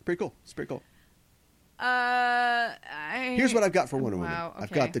pretty cool. It's pretty cool. Here's what I've got for Wonder Woman. Wow, okay.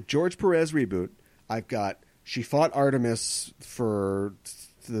 I've got the George Perez reboot. I've got she fought Artemis for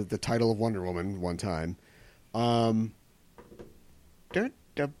the title of Wonder Woman one time.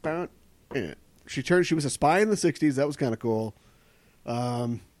 She was a spy in the 60s. That was kind of cool.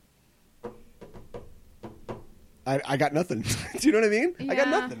 I got nothing. Do you know what I mean? Yeah, I got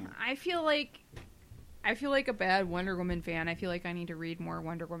nothing. I feel like a bad Wonder Woman fan. I feel like I need to read more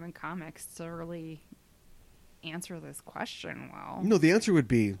Wonder Woman comics to really answer this question well. No, the answer would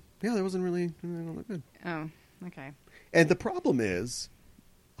be, yeah, that wasn't really that good. Oh, okay. And the problem is,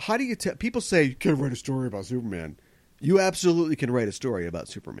 how do you tell... People say, you can't write a story about Superman. You absolutely can write a story about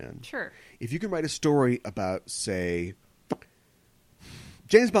Superman. Sure. If you can write a story about, say,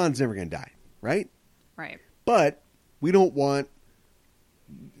 James Bond's never going to die, right? Right. But we don't want,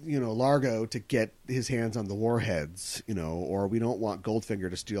 Largo to get his hands on the warheads, or we don't want Goldfinger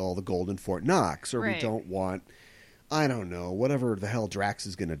to steal all the gold in Fort Knox, or we don't want, I don't know, whatever the hell Drax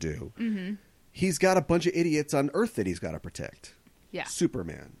is going to do. Mm-hmm. He's got a bunch of idiots on Earth that he's got to protect. Yeah.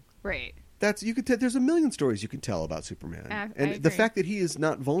 Superman. Right. There's a million stories you can tell about Superman. And the fact that he is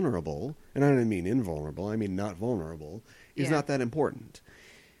not vulnerable, and I don't mean invulnerable, I mean not vulnerable, is not that important.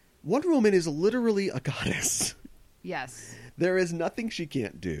 Wonder Woman is literally a goddess. Yes. There is nothing she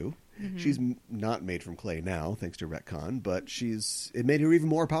can't do. Mm-hmm. She's not made from clay now, thanks to retcon, but it made her even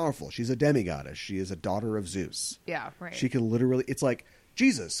more powerful. She's a demigoddess. She is a daughter of Zeus. Yeah, right. She can literally... It's like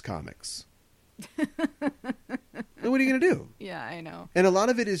Jesus comics. What are you going to do? Yeah, I know. And a lot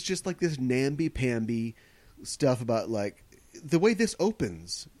of it is just like this namby-pamby stuff about like the way this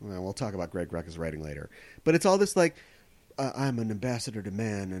opens. Well, we'll talk about Greg Rucka's writing later. But it's all this like, I'm an ambassador to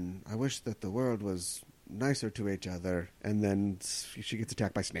man and I wish that the world was nicer to each other. And then she gets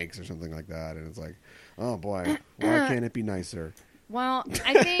attacked by snakes or something like that. And it's like, oh boy, why can't it be nicer? Well,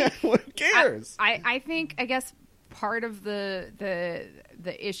 I think... Who cares? I think, I guess part of the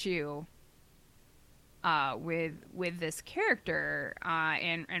issue... with this character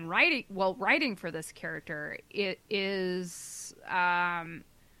and writing for this character, it is not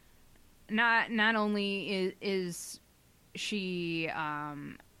only is she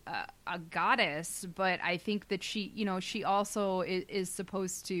a goddess, but I think that she also is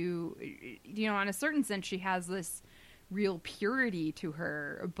supposed to, in a certain sense, she has this real purity to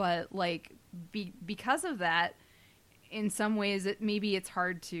her, but like because of that. In some ways, maybe it's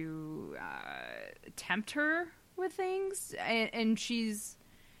hard to tempt her with things, and she's,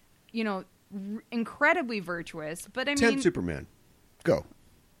 incredibly virtuous. But I mean, tempt Superman, go.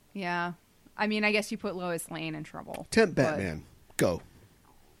 Yeah, I mean, I guess you put Lois Lane in trouble. Tempt Batman, go.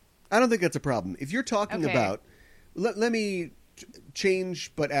 I don't think that's a problem. If you're talking about, let me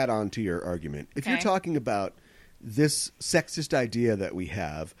change, but add on to your argument. If you're talking about this sexist idea that we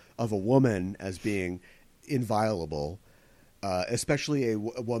have of a woman as being inviolable, especially a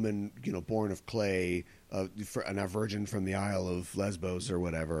woman, born of clay, and a virgin from the Isle of Lesbos or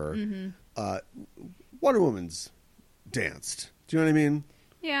whatever. Mm-hmm. Wonder Woman's danced. Do you know what I mean?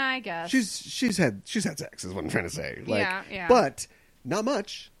 Yeah, I guess she's had sex is what I'm trying to say. Like, yeah. But not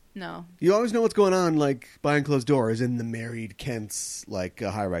much. No. You always know what's going on, like behind closed doors in the married Kent's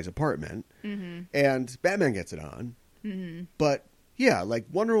high-rise apartment, and Batman gets it on. Mm-hmm. But yeah, like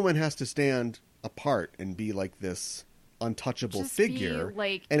Wonder Woman has to stand apart and be like this untouchable Just figure. be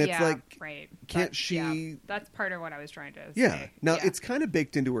like, and it's yeah, like, right. can't she... Yeah, that's part of what I was trying to Yeah. say. Now, it's kind of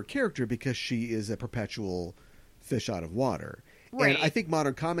baked into her character because she is a perpetual fish out of water. Right. And I think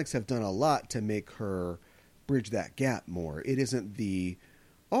modern comics have done a lot to make her bridge that gap more. It isn't the,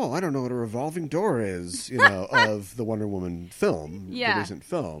 I don't know what a revolving door is, of the Wonder Woman film, the recent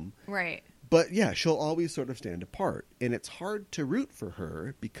film. Right. But yeah, she'll always sort of stand apart. And it's hard to root for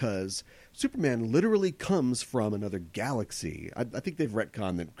her because Superman literally comes from another galaxy. I think they've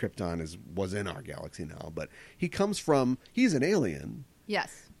retconned that Krypton was in our galaxy now, but he's an alien.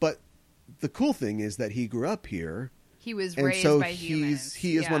 Yes. But the cool thing is that he grew up here. He was and raised so by humans.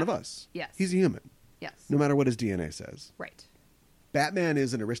 He is one of us. Yes. He's a human. Yes. No matter what his DNA says. Right. Batman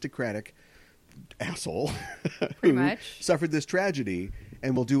is an aristocratic asshole Pretty who much suffered this tragedy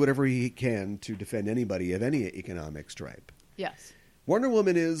and will do whatever he can to defend anybody of any economic stripe. Yes. Wonder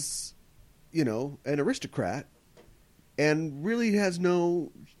Woman is, an aristocrat and really has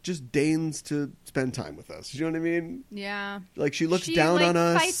just deigns to spend time with us. You know what I mean? Yeah. Like she looks down on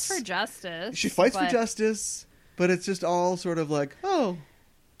us. She fights for justice. She fights for justice, but it's just all sort of like, oh,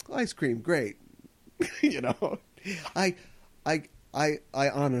 ice cream, great. I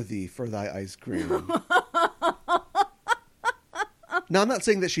honor thee for thy ice cream. Now, I'm not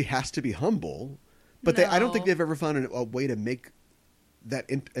saying that she has to be humble, but I don't think they've ever found a way to make that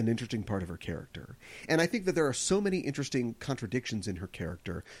an interesting part of her character. And I think that there are so many interesting contradictions in her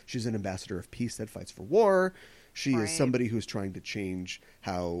character. She's an ambassador of peace that fights for war. She is somebody who's trying to change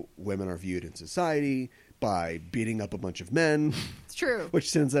how women are viewed in society by beating up a bunch of men. It's true. Which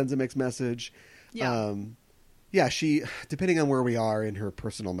sends a mixed message. Yeah. She, depending on where we are in her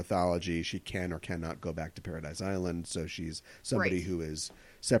personal mythology, she can or cannot go back to Paradise Island. So she's somebody who is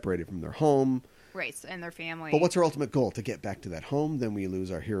separated from their home. Right, and their family. But what's her ultimate goal? To get back to that home? Then we lose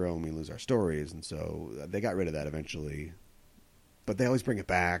our hero and we lose our stories. And so they got rid of that eventually. But they always bring it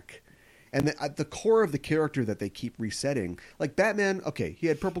back. And the core of the character that they keep resetting, like Batman, okay, he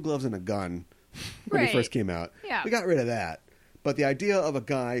had purple gloves and a gun when he first came out. Yeah. We got rid of that. But the idea of a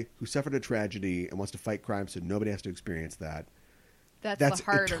guy who suffered a tragedy and wants to fight crime so nobody has to experience that's the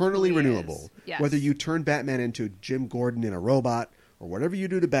heart eternally of who he renewable. is. Yes. Whether you turn Batman into Jim Gordon in a robot or whatever you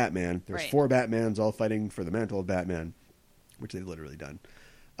do to Batman, there's 4 Batmans all fighting for the mantle of Batman, which they've literally done.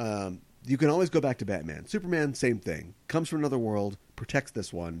 You can always go back to Batman. Superman, same thing. Comes from another world, protects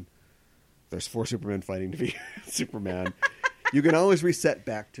this one. There's 4 Supermen fighting to be Superman. You can always reset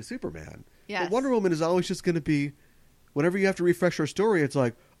back to Superman. Yes. But Wonder Woman is always just going to be, whenever you have to refresh her story, it's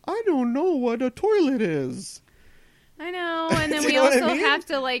like, I don't know what a toilet is. I know, and then Do we you know what also I mean? have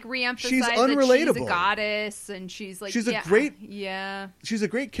to reemphasize She's that unrelatable. she's a goddess, and she's She's a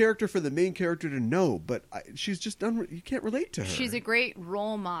great character for the main character to know, but she's just you can't relate to her. She's a great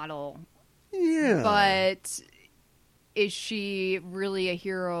role model. Yeah, but is she really a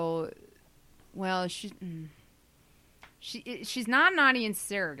hero? Well, she's not an audience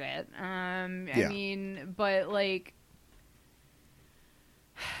surrogate. I mean, but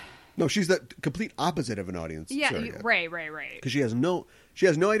no, she's the complete opposite of an audience. Yeah, surrogate. right. Because she has no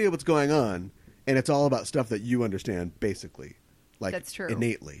idea what's going on, and it's all about stuff that you understand, basically, that's true,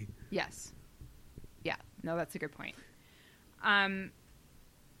 innately. Yes. Yeah. No, that's a good point.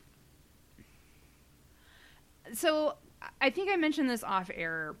 So I think I mentioned this off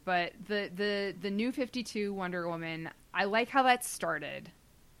air, but the new 52 Wonder Woman, I like how that started.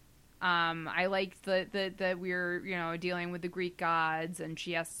 I like that we're dealing with the Greek gods, and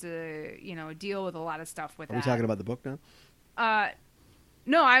she has to deal with a lot of stuff with that. Are we talking about the book now?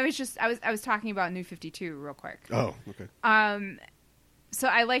 No, I was talking about New 52 real quick. Oh, okay. So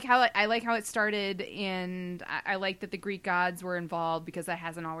I like how it started, and I like that the Greek gods were involved because that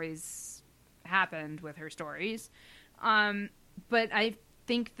hasn't always happened with her stories. But I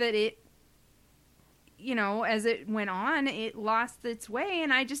think that it, as it went on, it lost its way,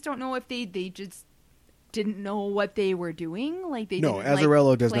 and I just don't know if they just didn't know what they were doing.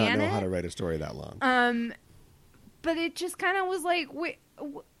 Azzarello does not know how to write a story that long. But it just kind of was like,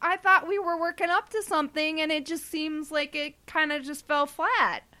 I thought we were working up to something, and it just seems like it kind of just fell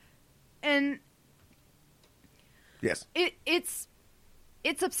flat. And yes, it's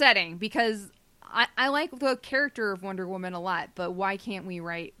upsetting because I like the character of Wonder Woman a lot, but why can't we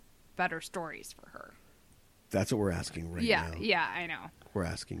write better stories for her? That's what we're asking now. Yeah, I know. We're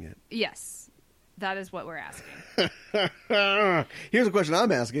asking it. Yes, that is what we're asking. Here's a question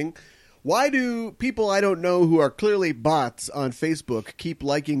I'm asking. Why do people I don't know who are clearly bots on Facebook keep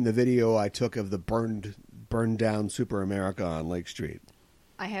liking the video I took of the burned down Super America on Lake Street?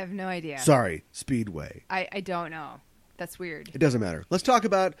 I have no idea. Sorry, Speedway. I don't know. That's weird. It doesn't matter. Let's talk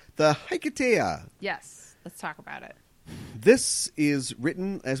about the Hiketeia. Yes, let's talk about it. This is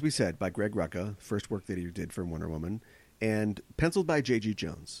written, as we said, by Greg Rucka, first work that he did for Wonder Woman, and penciled by J.G.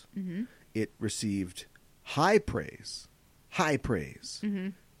 Jones. Mm-hmm. It received high praise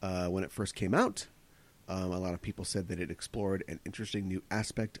when it first came out. A lot of people said that it explored an interesting new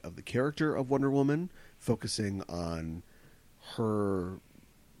aspect of the character of Wonder Woman, focusing on her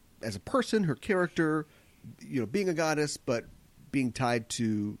as a person, her character, being a goddess, but being tied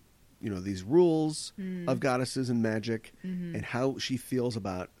to, these rules of goddesses and magic, and how she feels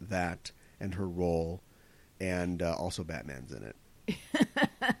about that and her role, and also Batman's in it.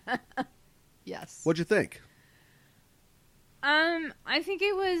 Yes. What'd you think? I think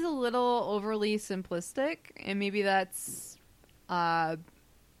it was a little overly simplistic, and maybe that's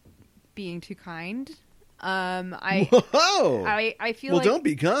being too kind. Whoa! I feel well, like, don't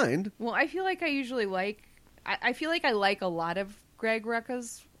be kind. Well, I feel like I usually like. I feel like I like a lot of Greg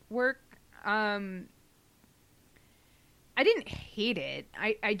Rucka's work. I didn't hate it.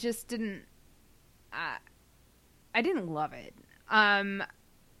 I just didn't. I didn't love it.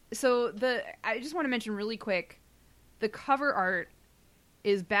 So I just want to mention really quick. The cover art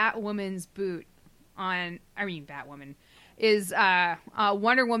is Batwoman's boot on. Batwoman is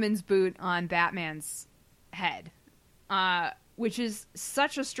Wonder Woman's boot on Batman's head, which is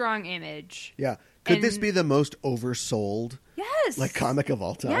such a strong image. Yeah. Could this be the most oversold comic of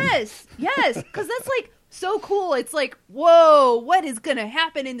all time? Yes, because that's so cool. It's whoa, what is going to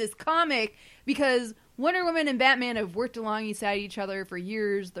happen in this comic? Because Wonder Woman and Batman have worked alongside each other for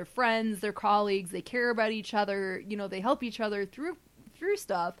years. They're friends, they're colleagues, they care about each other. They help each other through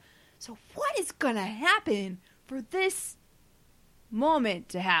stuff. So what is going to happen for this moment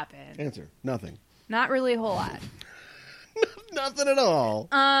to happen? Answer: nothing. Not really a whole lot. Nothing at all.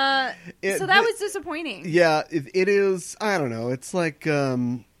 So that was disappointing. Yeah, it is. I don't know. It's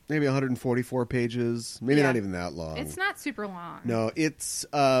maybe 144 pages. Maybe not even that long. It's not super long. No, it's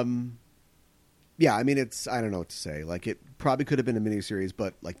yeah, it's, I don't know what to say. It probably could have been a miniseries,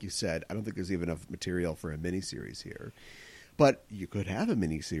 but like you said, I don't think there's even enough material for a miniseries here. But you could have a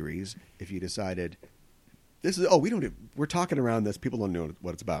miniseries if you decided we're talking around this. People don't know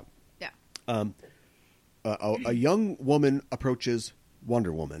what it's about. Yeah. A young woman approaches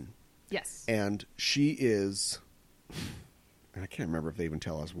Wonder Woman. Yes. And she is, and I can't remember if they even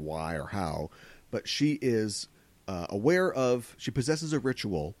tell us why or how, but she is she possesses a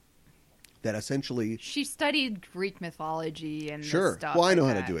ritual that essentially... She studied Greek mythology and sure. stuff. Well, I know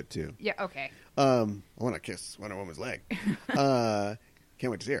how that. to do it, too. Yeah, okay. I want to kiss Wonder Woman's leg. Can't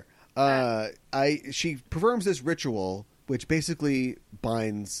wait to see her. She performs this ritual, which basically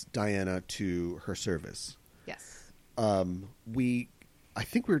binds Diana to her service. Yes. I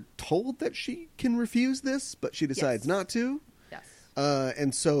think we're told that she can refuse this, but she decides not to. Yes.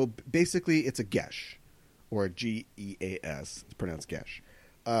 And so basically it's a gesh, or a Geas. It's pronounced gesh.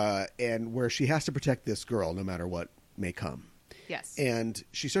 And where she has to protect this girl no matter what may come. Yes. And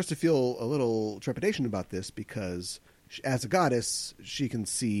she starts to feel a little trepidation about this because as a goddess, she can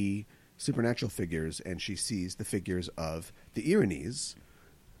see supernatural figures, and she sees the figures of the Erinys,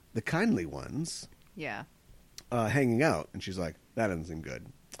 the kindly ones, hanging out. And she's like, that doesn't seem good.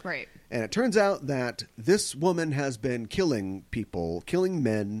 Right. And it turns out that this woman has been killing people, killing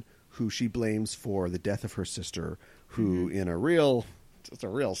men who she blames for the death of her sister, who in a real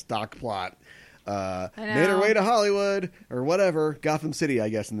stock plot, made her way to Hollywood or whatever, Gotham City, I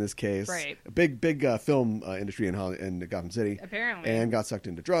guess in this case. Right. A big film industry in Gotham City. Apparently. And got sucked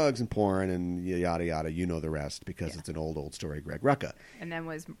into drugs and porn and yada yada. You know the rest because it's an old story. Greg Rucka. And then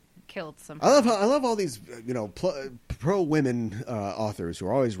was killed somehow. I love all these pro women authors who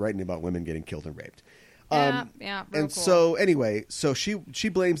are always writing about women getting killed and raped. Yeah, and cool. so anyway, she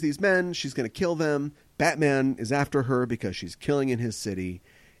blames these men. She's going to kill them. Batman is after her because she's killing in his city,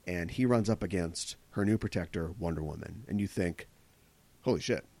 and he runs up against her new protector, Wonder Woman. And you think, holy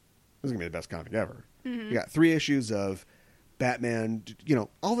shit, this is going to be the best comic ever. Mm-hmm. You got 3 issues of Batman,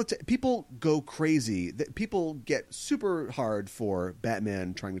 all the people go crazy. People get super hard for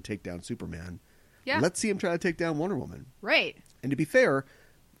Batman trying to take down Superman. Yeah. Let's see him try to take down Wonder Woman. Right. And to be fair,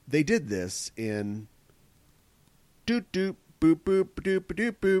 they did this in doot doot boop boop doop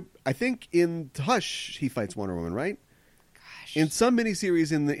doop boop. I think in Hush he fights Wonder Woman, right? Gosh. In some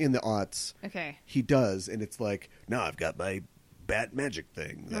miniseries in the aughts, okay, he does, and it's like, now I've got my bat magic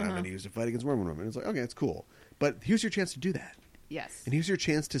thing that I'm going to use to fight against Wonder Woman. It's like, okay, it's cool, but here's your chance to do that. Yes. And here's your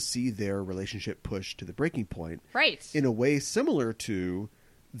chance to see their relationship pushed to the breaking point, right? In a way similar to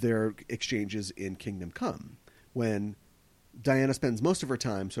their exchanges in Kingdom Come, when Diana spends most of her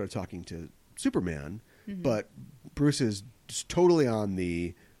time sort of talking to Superman, but Bruce is just totally on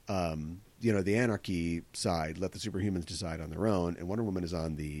the the anarchy side, let the superhumans decide on their own, and Wonder Woman is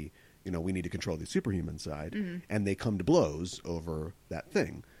on the, we need to control the superhuman side, and they come to blows over that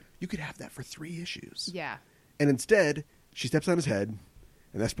thing. You could have that for 3 issues. Yeah. And instead, she steps on his head,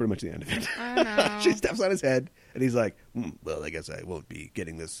 and that's pretty much the end of it. I know. She steps on his head, and he's like, well, I guess I won't be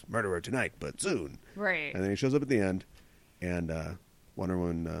getting this murderer tonight, but soon. Right. And then he shows up at the end, and Wonder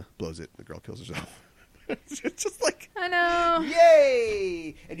Woman blows it, and the girl kills herself. It's just like, I know.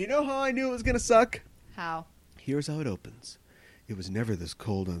 yay! And you know how I knew it was going to suck? How? Here's how it opens. It was never this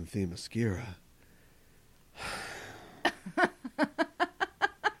cold on Themyscira.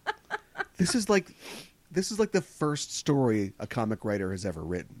 This is like the first story a comic writer has ever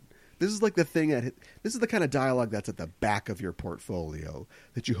written. This is like the thing this is the kind of dialogue that's at the back of your portfolio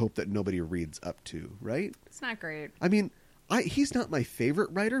that you hope that nobody reads up to, right? It's not great. I mean, he's not my favorite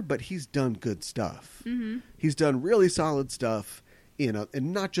writer, but he's done good stuff. Mm-hmm. He's done really solid stuff, and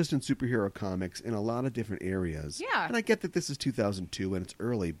not just in superhero comics, in a lot of different areas. Yeah. And I get that this is 2002 and it's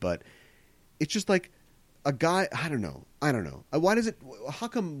early, but it's just like a guy. I don't know. Why does it? How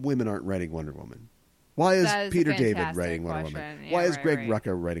come women aren't writing Wonder Woman? Why is Peter David writing Wonder Woman? Yeah, Why is Greg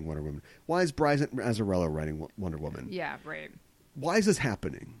Rucka writing Wonder Woman? Why is Bryson Azzarello writing Wonder Woman? Yeah, right. Why is this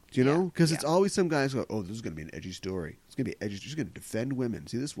happening? Do you know? Because it's always some guys go, oh, this is going to be an edgy story. It's going to be edgy. She's going to defend women.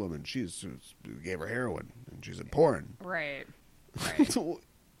 See, this woman, she gave her heroin, and she's in porn. Right. So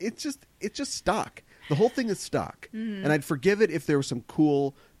it's just stock. The whole thing is stock. Mm. And I'd forgive it if there was some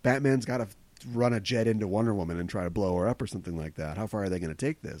cool Batman's got to run a jet into Wonder Woman and try to blow her up or something like that. How far are they going to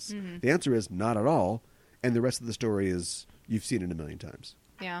take this? Mm-hmm. The answer is not at all. And the rest of the story is you've seen it a million times.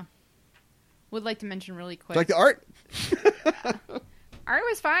 Yeah. Would like to mention really quick. Like the art? Art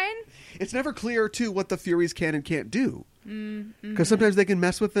was fine. It's never clear, too, what the Furies can and can't do. Because sometimes they can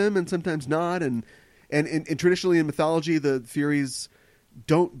mess with them and sometimes not. And traditionally in mythology, the Furies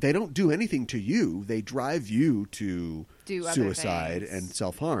don't do anything to you. They drive you to suicide and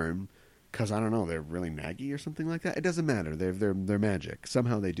self-harm. Because, I don't know, they're really naggy or something like that. It doesn't matter. They're magic.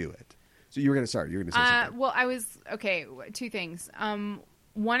 Somehow they do it. So you were going to start. You were going to say something. Well, I was... Okay, 2 things.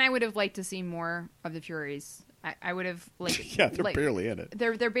 One, I would have liked to see more of the Furies. I would have yeah, they're barely in it.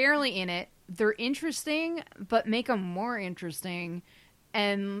 They're barely in it. They're interesting, but make them more interesting.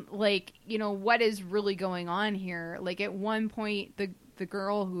 And what is really going on here? Like at one point, the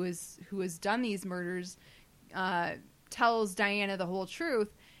girl who has done these murders tells Diana the whole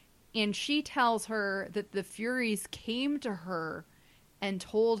truth, and she tells her that the Furies came to her and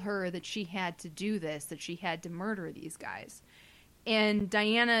told her that she had to do this, that she had to murder these guys. And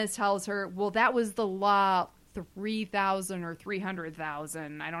Diana tells her, well, that was the law 3,000 or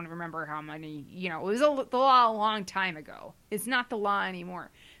 300,000. I don't remember how many, it was the law a long time ago. It's not the law anymore.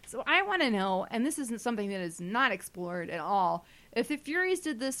 So I want to know, and this isn't something that is not explored at all, if the Furies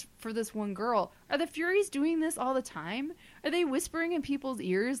did this for this one girl, are the Furies doing this all the time? Are they whispering in people's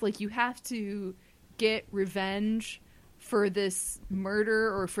ears like you have to get revenge for this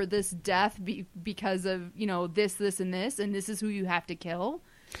murder or for this death because of, this, and this is who you have to kill?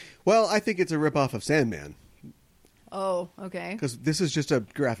 Well, I think it's a ripoff of Sandman. Oh, okay. Because this is just a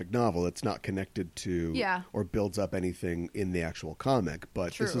graphic novel. It's not connected to or builds up anything in the actual comic.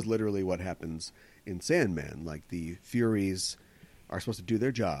 But This is literally what happens in Sandman. Like, the Furies are supposed to do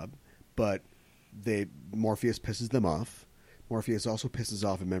their job, but Morpheus pisses them off. Morpheus also pisses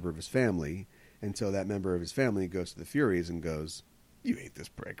off a member of his family. And so that member of his family goes to the Furies and goes, you hate this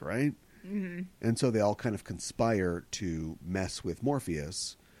prick, right? Mm-hmm. And so they all kind of conspire to mess with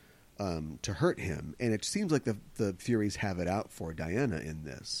Morpheus to hurt him. And it seems like the Furies have it out for Diana in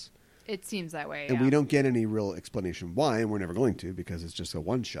this. It seems that way, And we don't get any real explanation why, and we're never going to because it's just a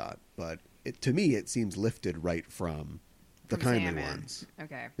one-shot. But to me, it seems lifted right from the kindly Sandman. ones.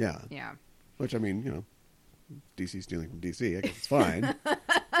 Okay. Yeah. Yeah. Which, I mean, DC stealing from DC. I guess it's fine.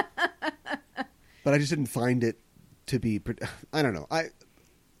 But I just didn't find it to be, I don't know,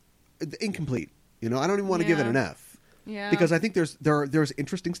 incomplete. I don't even want to give it an F. Yeah. Because I think there's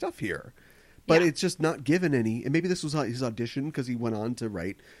interesting stuff here. But it's just not given any, and maybe this was his audition because he went on to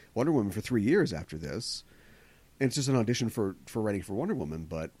write Wonder Woman for 3 years after this. And it's just an audition for writing for Wonder Woman.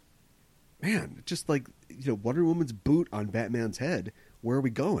 But, man, just like, Wonder Woman's boot on Batman's head, where are we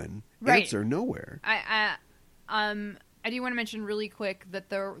going? Right. Answer, nowhere. I do want to mention really quick that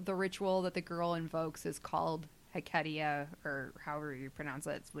the ritual that the girl invokes is called Hiketeia, or however you pronounce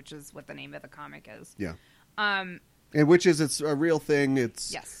it, which is what the name of the comic is. Yeah. And which is, it's a real thing.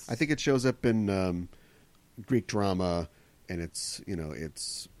 It's, yes. I think it shows up in Greek drama, and it's,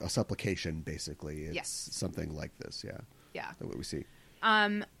 it's a supplication, basically. It's something like this, yeah. Yeah. That's what we see.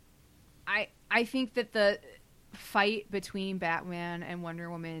 I think that the fight between Batman and Wonder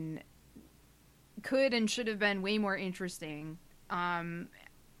Woman could and should have been way more interesting.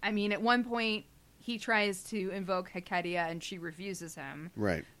 I mean, at one point, he tries to invoke Hiketeia and she refuses him.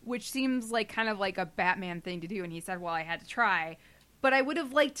 Right. Which seems like kind of like a Batman thing to do. And he said, well, I had to try. But I would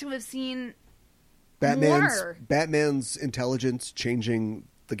have liked to have seen more. Batman's intelligence changing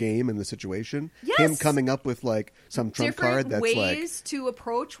the game and the situation. Yes. Him coming up with like some trump card that's ways like to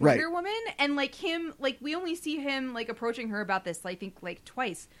approach Wonder Woman, and like him, like we only see him like approaching her about this, I think, like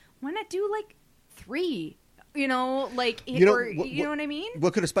twice. Why not do like 3? You know, like you know what I mean?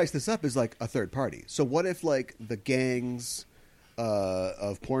 What could have spiced this up is like a third party. So what if like the gangs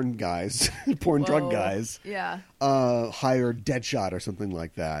of porn guys, drug guys, hired Deadshot or something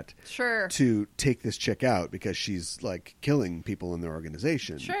like that, to take this chick out because she's like killing people in their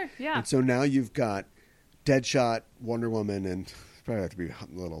organization. Sure, yeah. And so now you've got Deadshot, Wonder Woman, and probably have to be a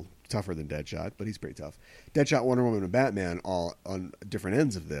little tougher than Deadshot, but he's pretty tough. Deadshot, Wonder Woman, and Batman all on different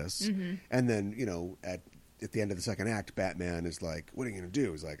ends of this, and then at the end of the second act, Batman is like, "What are you going to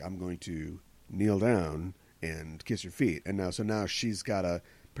do?" He's like, "I'm going to kneel down and kiss your feet." And now she's got to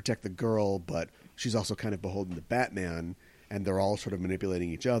protect the girl, but she's also kind of beholden to Batman, and they're all sort of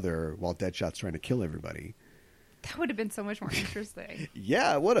manipulating each other while Deadshot's trying to kill everybody. That would have been so much more interesting.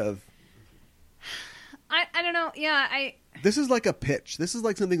 Yeah, it would have. I don't know. Yeah, This is like a pitch. This is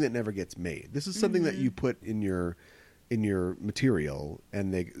like something that never gets made. This is something that you put in your material,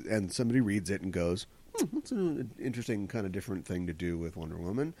 and somebody reads it and goes, that's an interesting kind of different thing to do with Wonder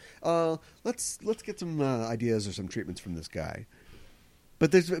Woman. Let's get some ideas or some treatments from this guy.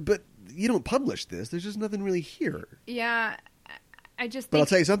 But you don't publish this. There's just nothing really here. Yeah, I just. But I'll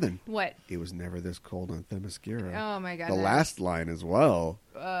tell you something. What? It was never this cold on Themyscira. Oh my god! The last line as well.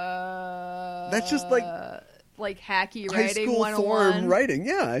 That's just like hacky high writing, school 101. form writing.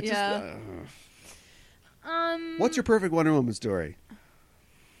 Yeah. What's your perfect Wonder Woman story?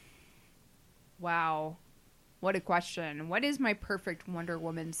 Wow. What a question. What is my perfect Wonder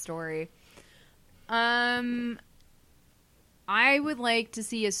Woman story? I would like to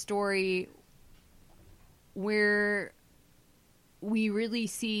see a story where we really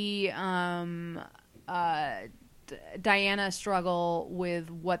see Diana struggle with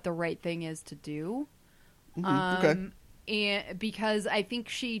what the right thing is to do. Okay. And because I think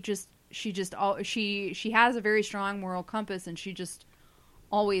she has a very strong moral compass, and she just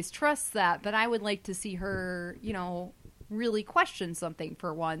always trusts that. But I would like to see her, really question something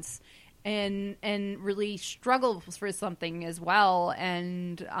for once, and really struggle for something as well,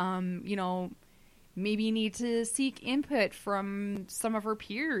 and maybe need to seek input from some of her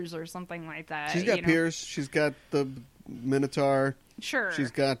peers or something like that. She's got peers. She's got the Minotaur. Sure. She's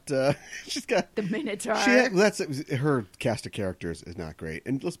got the Minotaur. Her cast of characters is not great.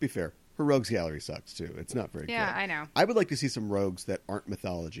 And let's be fair, her rogues gallery sucks too. It's not very good. Yeah, I know. I would like to see some rogues that aren't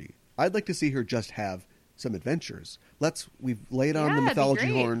mythology. I'd like to see her just have some adventures. We've laid on the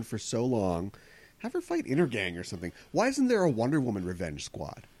mythology horn for so long. Have her fight Intergang or something. Why isn't there a Wonder Woman revenge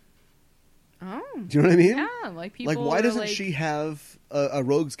squad? Oh. Do you know what I mean? Yeah, like people. Like, why doesn't she have a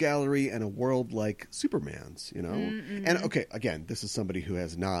rogues gallery and a world like Superman's, Mm-hmm. And, okay, again, this is somebody who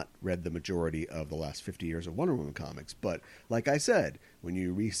has not read the majority of the last 50 years of Wonder Woman comics. But, like I said, when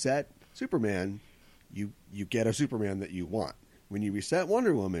you reset Superman, you get a Superman that you want. When you reset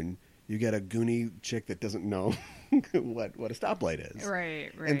Wonder Woman, you get a goony chick that doesn't know what a stoplight is. Right.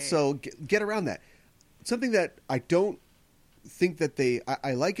 And so get around that. Something that I don't think that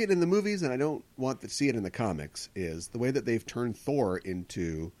I like it in the movies, and I don't want to see it in the comics, is the way that they've turned Thor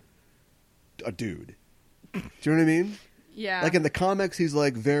into a dude. Do you know what I mean? Yeah. Like in the comics, he's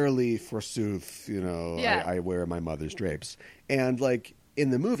like, verily, forsooth, Yeah. I wear my mother's drapes. And like in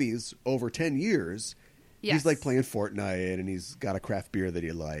the movies, over 10 years, he's like playing Fortnite, and he's got a craft beer that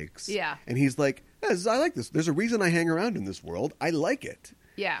he likes. Yeah. And he's like, yes, I like this. There's a reason I hang around in this world. I like it.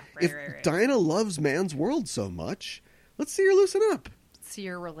 Yeah. If Diana loves man's world so much, let's see her loosen up. See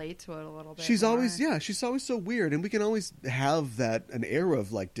her relate to it a little bit. She's more. she's always so weird, and we can always have an air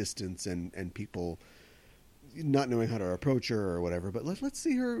of like distance and people not knowing how to approach her or whatever. But let's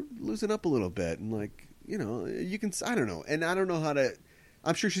see her loosen up a little bit, and like you can. I don't know, and I don't know how to.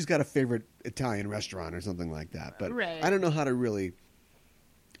 I'm sure she's got a favorite Italian restaurant or something like that, but I don't know how to really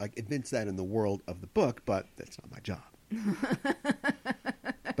like evince that in the world of the book. But that's not my job.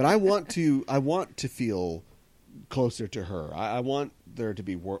 But I want to feel closer to her. I want there to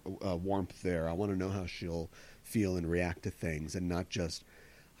be warmth there. I want to know how she'll feel and react to things, and not just,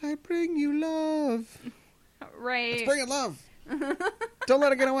 I bring you love. Right. Let's bring it love. Don't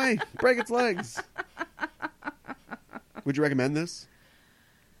let it get away. Break its legs. Would you recommend this?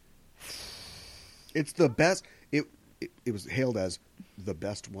 It's the best. It was hailed as the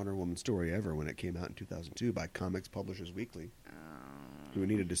best Wonder Woman story ever when it came out in 2002 by Comics Publishers Weekly. Who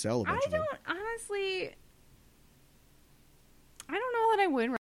needed to sell a bunch of them. Honestly, I don't know that I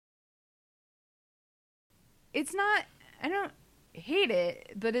would. It's not, I don't hate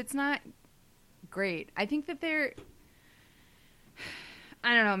it, but it's not great. I think that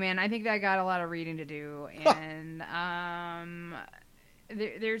I don't know, man. I think that I got a lot of reading to do, and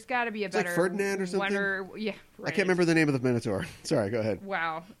there's got to be a better like Ferdinand or something. Yeah, right. I can't remember the name of the Minotaur. Sorry, go ahead.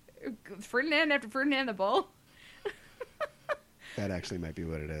 Wow, Ferdinand after Ferdinand the Bull. That actually might be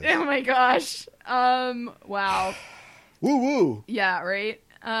what it is. Oh my gosh. Wow. Woo woo. Yeah, right.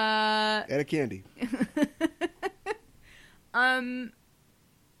 And a candy. But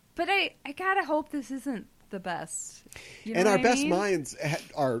I gotta hope this isn't the best. You know and our what I best mean? minds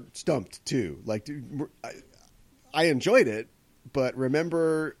are stumped too. Like, I enjoyed it, but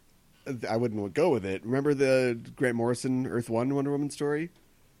remember, I wouldn't go with it. Remember the Grant Morrison Earth 1 Wonder Woman story?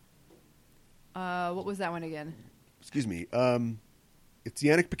 What was that one again? Excuse me. It's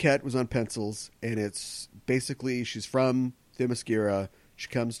Yannick Paquette was on pencils, and it's basically she's from Themyscira. She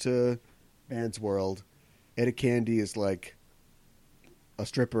comes to Man's World. Etta Candy is like a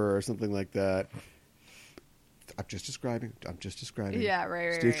stripper or something like that. I'm just describing. Yeah,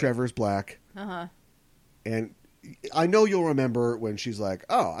 right. Steve Trevor's black. Uh-huh. And I know you'll remember when she's like,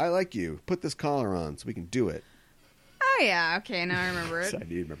 "Oh, I like you. Put this collar on so we can do it." Oh yeah, okay, now I remember it. So I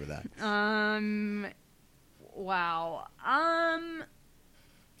do remember that. Wow.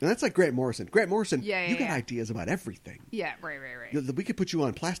 And that's like Grant Morrison. Grant Morrison, you got yeah. ideas about everything. Yeah, right. We could put you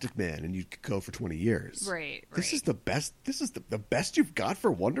on Plastic Man and you could go for 20 years. Right. This is the best. This is the best you've got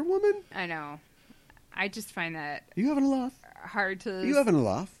for Wonder Woman? I know. I just find that You having a laugh? hard to... You having a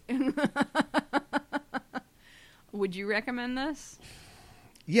laugh? Would you recommend this?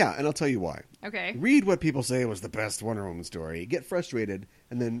 Yeah, and I'll tell you why. Okay. Read what people say was the best Wonder Woman story. Get frustrated,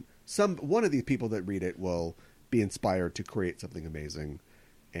 and then one of these people that read it will be inspired to create something amazing.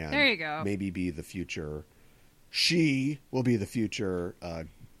 And there you go. Maybe be the future. She will be the future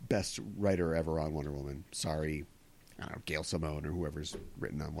best writer ever on Wonder Woman. Sorry, I don't know, Gail Simone or whoever's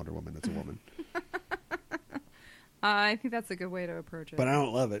written on Wonder Woman that's a woman. I think that's a good way to approach it. But I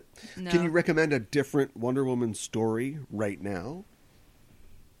don't love it. No. Can you recommend a different Wonder Woman story right now?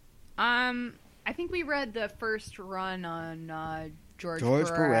 I think we read the first run on George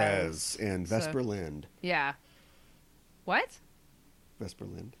Perez and Vesper Lind. Yeah. What? Vesper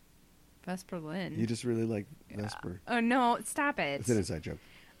Lind. Vesper Lind. You just really like Vesper. Oh no! Stop it. It's an inside joke.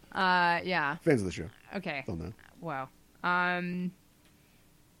 Yeah. Fans of the show. Okay. They'll know. Wow.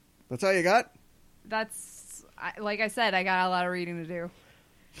 That's all you got? That's like I said. I got a lot of reading to do.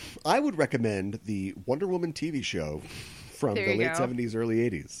 I would recommend the Wonder Woman TV show from the late 70s, early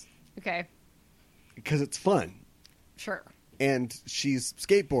 80s. Okay. Because it's fun. Sure. And she's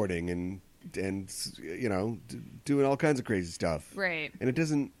skateboarding and you know, doing all kinds of crazy stuff. Right. And it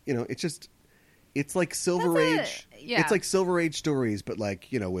doesn't, you know, it's like Silver Age. Yeah. It's like Silver Age stories, but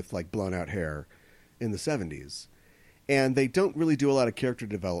like, you know, with like blown out hair in the 70s. And they don't really do a lot of character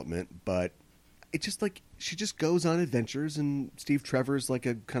development, but it's just like she just goes on adventures, and Steve Trevor's like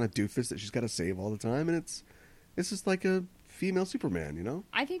a kind of doofus that she's got to save all the time, and it's just like a female Superman, you know?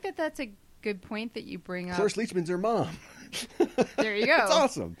 I think that that's a good point that you bring up. Cloris Leachman's her mom. There you go. It's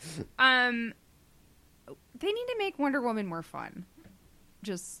awesome. They need to make Wonder Woman more fun.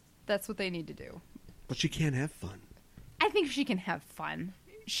 Just that's what they need to do. But she can't have fun. I think she can have fun.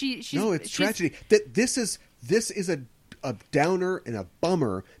 She's tragedy. This is a downer and a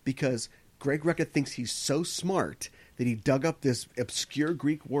bummer because Greg Rucka thinks he's so smart that he dug up this obscure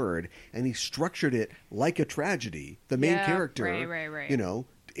Greek word and he structured it like a tragedy. The main character, right. you know,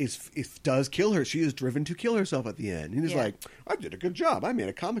 does kill her. She is driven to kill herself at the end. And he's like, I did a good job. I made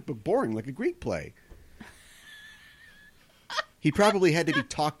a comic book boring like a Greek play. He probably had to be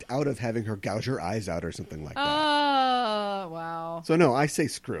talked out of having her gouge her eyes out or something like that. Oh, wow. So no, I say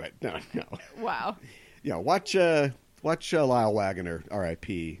screw it. No. Wow. Yeah, watch Lyle Waggoner,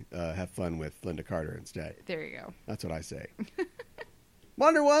 R.I.P. Have fun with Linda Carter instead. There you go. That's what I say.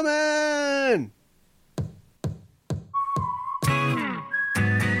 Wonder Woman!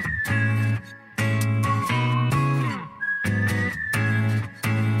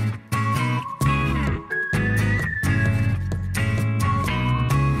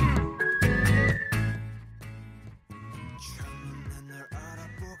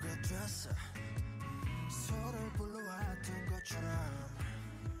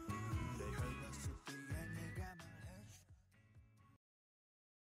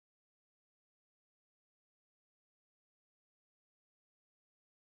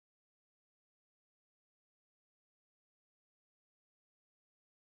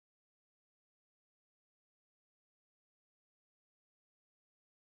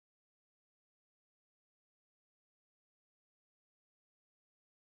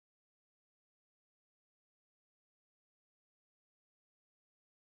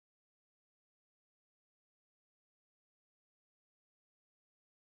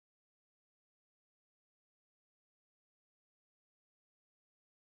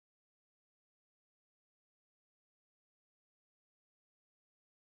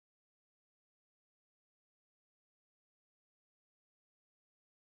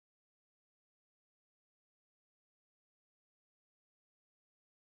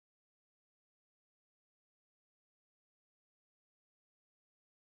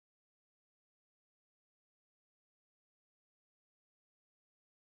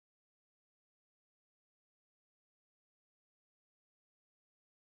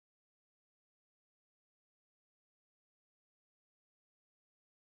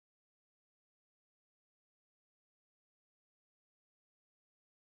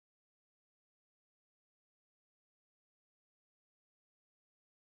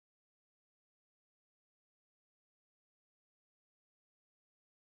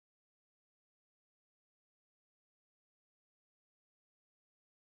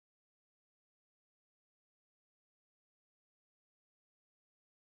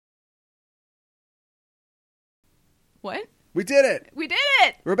 What? We did it. We did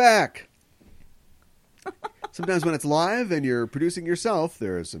it. We're back. Sometimes when it's live and you're producing yourself,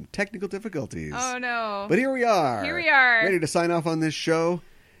 there are some technical difficulties. Oh, no. But here we are. Here we are. Ready to sign off on this show.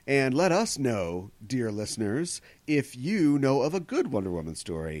 And let us know, dear listeners, if you know of a good Wonder Woman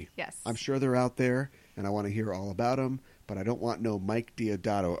story. Yes. I'm sure they're out there, and I want to hear all about them, but I don't want no Mike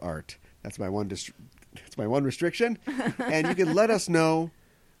Diodato art. That's my one restriction. And you can let us know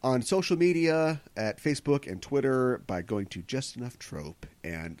on social media at Facebook and Twitter by going to Just Enough Trope,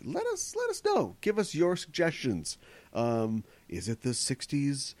 and let us know. Give us your suggestions. Is it the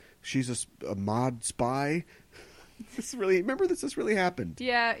 60s? She's a mod spy. This really happened.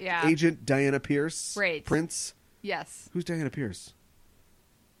 Yeah. Agent Diana Pierce. Right. Prince. Yes. Who's Diana Pierce?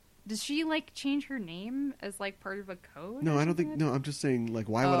 Does she change her name as part of a code? No, I don't think. No, I'm just saying.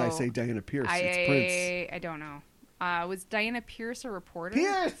 Why would I say Diana Pierce? It's Prince. I don't know. Was Diana Pierce a reporter?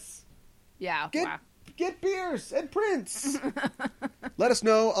 Pierce. Yeah. Get Pierce and Prince. Let us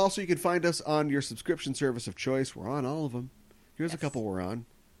know. Also, you can find us on your subscription service of choice. We're on all of them. Here's a couple we're on.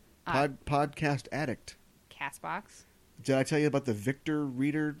 Podcast Addict. Castbox. Did I tell you about the Victor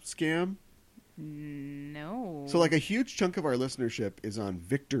Reader scam? No. So, a huge chunk of our listenership is on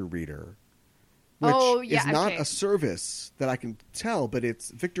Victor Reader, which is not a service that I can tell, but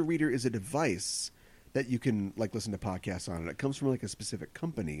Victor Reader is a device that you can listen to podcasts on, and it comes from a specific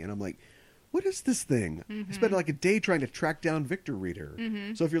company. And I'm like, what is this thing? Mm-hmm. I spent a day trying to track down Victor Reader.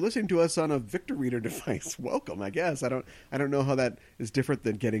 Mm-hmm. So if you're listening to us on a Victor Reader device, welcome, I guess. I don't know how that is different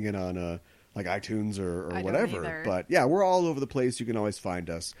than getting it on iTunes or whatever. But yeah, we're all over the place. You can always find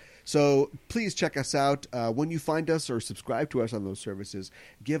us. So please check us out. When you find us or subscribe to us on those services,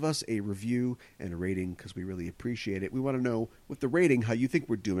 give us a review and a rating because we really appreciate it. We want to know with the rating how you think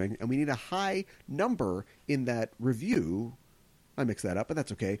we're doing, and we need a high number in that review. I mixed that up, but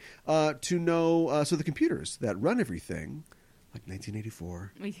that's okay. To know, so the computers that run everything,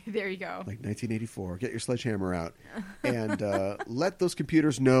 1984. There you go. 1984. Get your sledgehammer out. And let those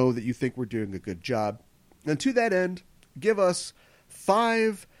computers know that you think we're doing a good job. And to that end, give us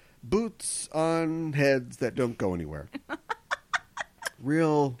 5 boots on heads that don't go anywhere.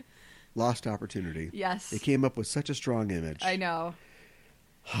 Real lost opportunity. Yes. They came up with such a strong image. I know.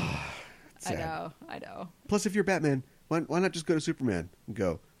 Sad. I know. Plus, if you're Batman, why not just go to Superman and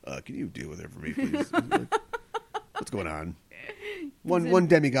go, can you deal with it for me, please? What's going on? One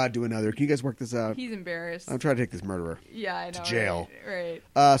demigod to another. Can you guys work this out? He's embarrassed. I'm trying to take this murderer to jail. Right.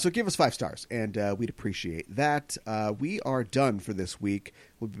 So give us 5 stars, and we'd appreciate that. We are done for this week.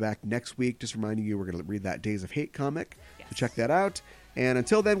 We'll be back next week. Just reminding you, we're going to read that Days of Hate comic. Yes. So check that out. And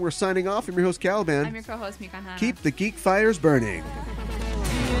until then, we're signing off. I'm your host, Caliban. I'm your co-host, Mikan Hana. Keep the geek fires burning.